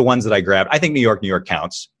just the ones that I grabbed. I think New York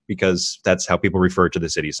counts, because that's how people refer to the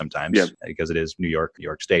city sometimes, because it is New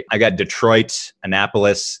York State. I got Detroit,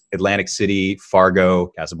 Annapolis, Atlantic City, Fargo,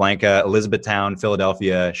 Casablanca, Elizabethtown,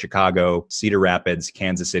 Philadelphia, Chicago, Cedar Rapids,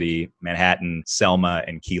 Kansas City, Manhattan, Selma,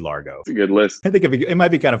 and Key Largo. It's a good list. I think it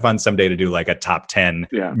might be kind of fun someday to do like a top 10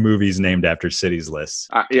 movies named after cities list.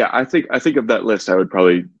 I think of that list, I would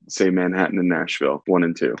probably say Manhattan and Nashville, 1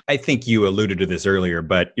 and 2. I think you alluded to this earlier,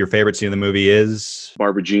 but your favorite scene in the movie is?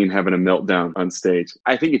 Barbara Jean having a meltdown on stage.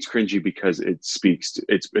 I think it's cringy because it speaks to,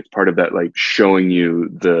 it's part of that, like, showing you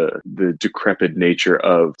the decrepit nature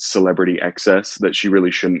of celebrity excess, that she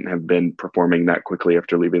really shouldn't have been performing that quickly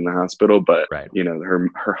after leaving the hospital. But, you know,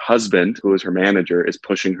 her husband, who is her manager, is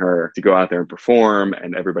pushing her to go out there and perform,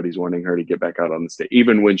 and everybody's wanting her to get back out on the stage.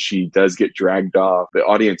 Even when she does get dragged off, the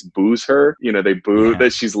audience boos her. You know, they boo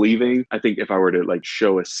that she's leaving. I think if I were to like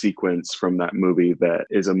show a sequence from that movie that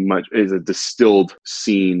is a distilled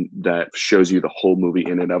scene that shows you the whole movie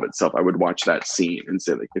in and of itself, I would watch that scene and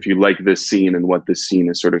say, like, if you like this scene and what this scene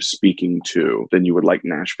is sort of speaking to, then you would like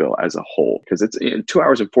Nashville as a whole, because it's in 2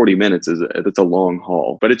 hours and 40 minutes. It's a long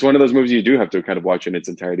haul, but it's one of those movies you do have to kind of watch in its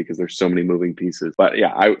entirety because there's so many moving pieces. But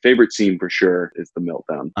yeah, favorite scene for sure is the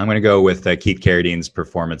meltdown. I'm going to go with Keith Carradine's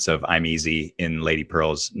performance of I'm Easy in Lady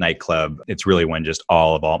Pearl's nightclub. It's really when just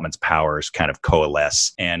all of Altman's powers kind of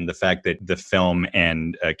coalesce, and the fact that the film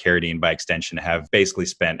and Carradine by extension have basically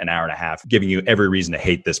spent an hour and a half giving you every reason to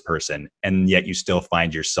hate this person, and yet you still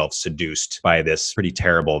find yourself seduced by this pretty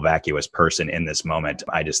terrible, vacuous person in this moment.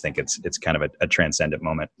 I just think it's kind of a transcendent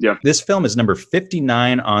moment. Yeah. This film is number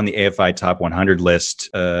 59 on the AFI Top 100 list.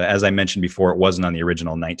 As I mentioned before, it wasn't on the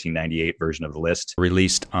original 1998 version of the list.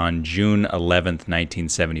 Released on June 11th,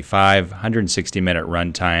 1975, 160-minute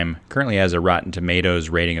runtime. Currently has a Rotten Tomatoes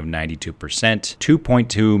rating of 92%.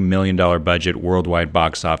 $2.2 million budget, worldwide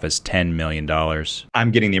box office $10 million.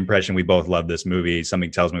 I'm getting the impression we both love this movie.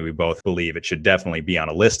 Something tells me we both believe it should definitely be on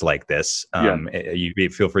a list like this. You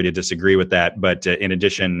feel free to disagree with that, but in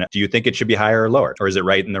addition, do you think it should be higher or lower, or is it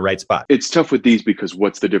right in the right spot? It's tough with these because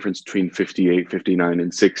what's the difference between 58, 59,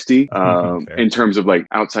 and 60 in terms of like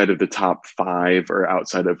outside of the top 5 or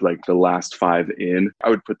outside of like the last 5 in? I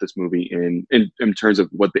would put this movie in terms of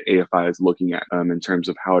what the AFI is looking at, in terms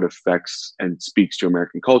of how it affects and speaks to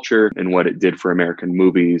American culture and what it did for American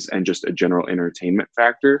movies and just a general entertainment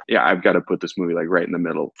factor. Yeah, I've got to put this movie like right in the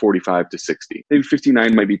middle, 45 to 60. Maybe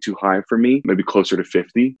 59 might be too high for me, maybe closer to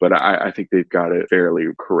 50, but I think they've got it fairly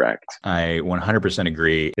correct. I 100%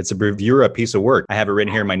 agree. It's a bravura piece of work. I have it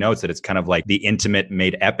written here in my notes that it's kind of like the intimate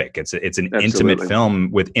made epic. It's an intimate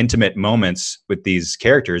film with intimate moments with these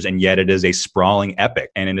characters, and yet it is a sprawling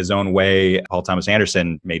epic. And in his own way, Paul Thomas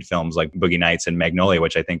Anderson made films like Boogie Nights and Magnolia,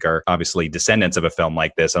 which I think are obviously descendants of a film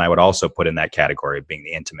like this. And I would also put in that category of being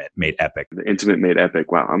the intimate made epic. The intimate made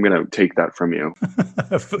epic. Wow, I'm going to take that from you.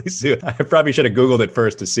 Please do. I probably should have Googled it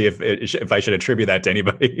first to see if I should attribute that to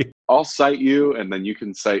anybody. I'll cite you, and then you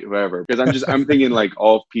can cite whoever. Because I'm thinking like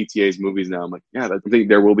all of PTA's movies now. I'm like, yeah, I think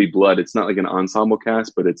There Will Be Blood. It's not like an ensemble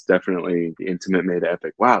cast, but it's definitely the intimate made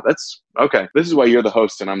epic. Wow, that's okay. This is why you're the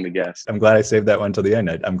host and I'm the guest. I'm glad I saved that one till the end.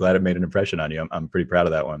 I'm glad it made an impression on you. I'm pretty proud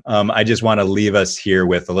of that one. I just want to leave us here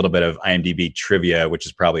with a little bit of IMDb trivia, which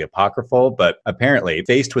is probably apocryphal, but apparently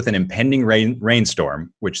faced with an impending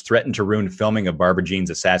rainstorm, which threatened to ruin filming of Barbara Jean's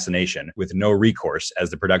assassination with no recourse as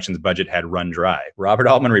the production's budget had run dry, Robert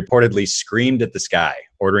Altman reportedly screamed at the sky,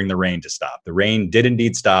 ordering the rain to stop. The rain did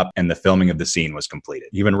indeed stop, and the filming of the scene was completed.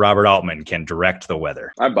 Even Robert Altman can direct the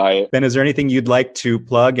weather. I buy it. Ben, is there anything you'd like to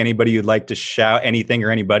plug? Anybody you'd like to shout? Anything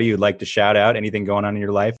or anybody you'd like to shout out? Anything going on in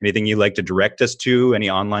your life? Anything you'd like to direct us to? Any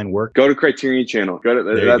online work? Go to Criterion Channel.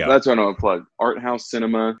 That's what I want to plug. Art House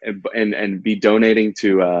Cinema, and be donating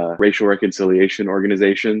to racial reconciliation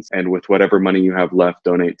organizations. And with whatever money you have left,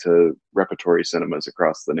 donate to repertory cinemas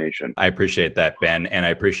across the nation. I appreciate that, Ben, and I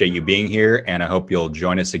appreciate you being here, and I hope you'll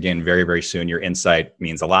join us again very, very soon. Your insight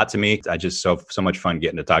means a lot to me. I just so much fun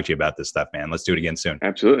getting to talk to you about this stuff, man. Let's do it again soon.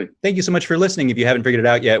 Absolutely. Thank you so much for listening. If you haven't figured it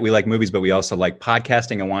out yet, we like movies, but we also like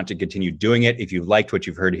podcasting and want to continue doing it. If you've liked what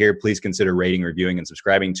you've heard here, please consider rating, reviewing, and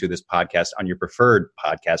subscribing to this podcast on your preferred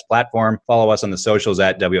podcast platform. Follow us on the socials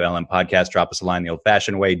at WLM Podcast. Drop us a line the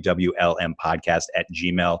old-fashioned way,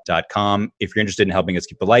 WLMpodcast@gmail.com. If you're interested in helping us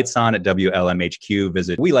keep the lights on at WLMHQ,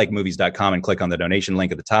 visit welikemovies.com and click on the donation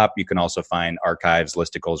link at the top. You can also find archives,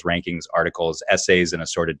 listicles, rankings, articles, essays, and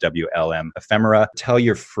assorted WLM ephemera. Tell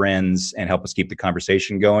your friends and help us keep the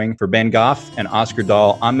conversation going. For Ben Goff and Oscar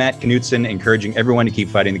Dahl, I'm Matt Knutson, encouraging everyone to keep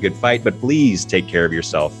fighting the good fight, but please take care of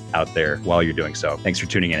yourself out there while you're doing so. Thanks for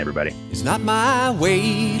tuning in, everybody. It's not my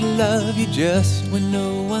way to love you just when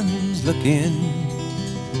no one's looking.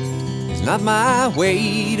 It's not my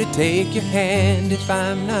way to take your hand if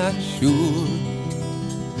I'm not sure.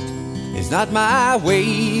 It's not my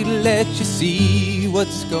way to let you see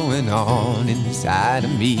what's going on inside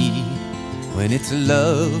of me. When it's a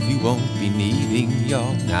love you won't be needing,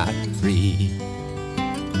 you're not free.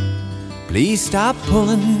 Please stop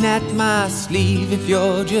pulling at my sleeve if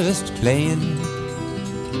you're just playing.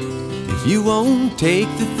 If you won't take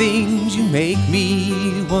the things you make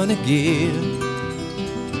me wanna give.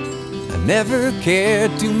 I never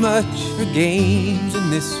cared too much for games,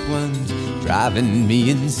 and this one's driving me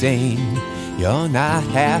insane. You're not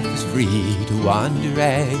half as free to wander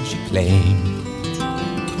as you claim.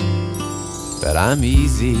 But I'm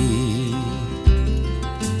easy,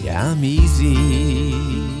 yeah, I'm easy.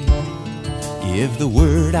 Give the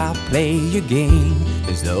word, I'll play your game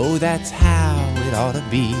as though that's how it ought to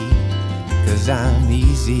be. 'Cause I'm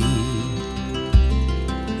easy.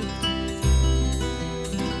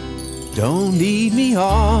 Don't lead me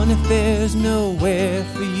on if there's nowhere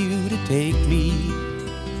for you to take me.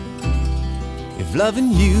 If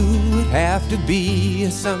loving you would have to be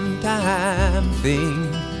a sometime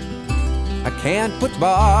thing, I can't put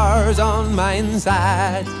bars on my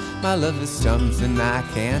inside. My love is something I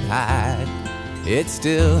can't hide. It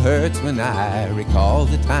still hurts when I recall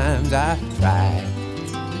the times I've tried.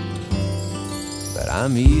 But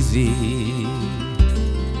I'm easy,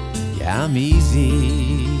 yeah, I'm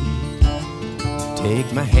easy.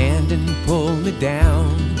 Take my hand and pull me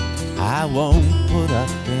down. I won't put up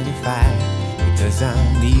any fight because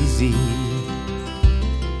I'm easy.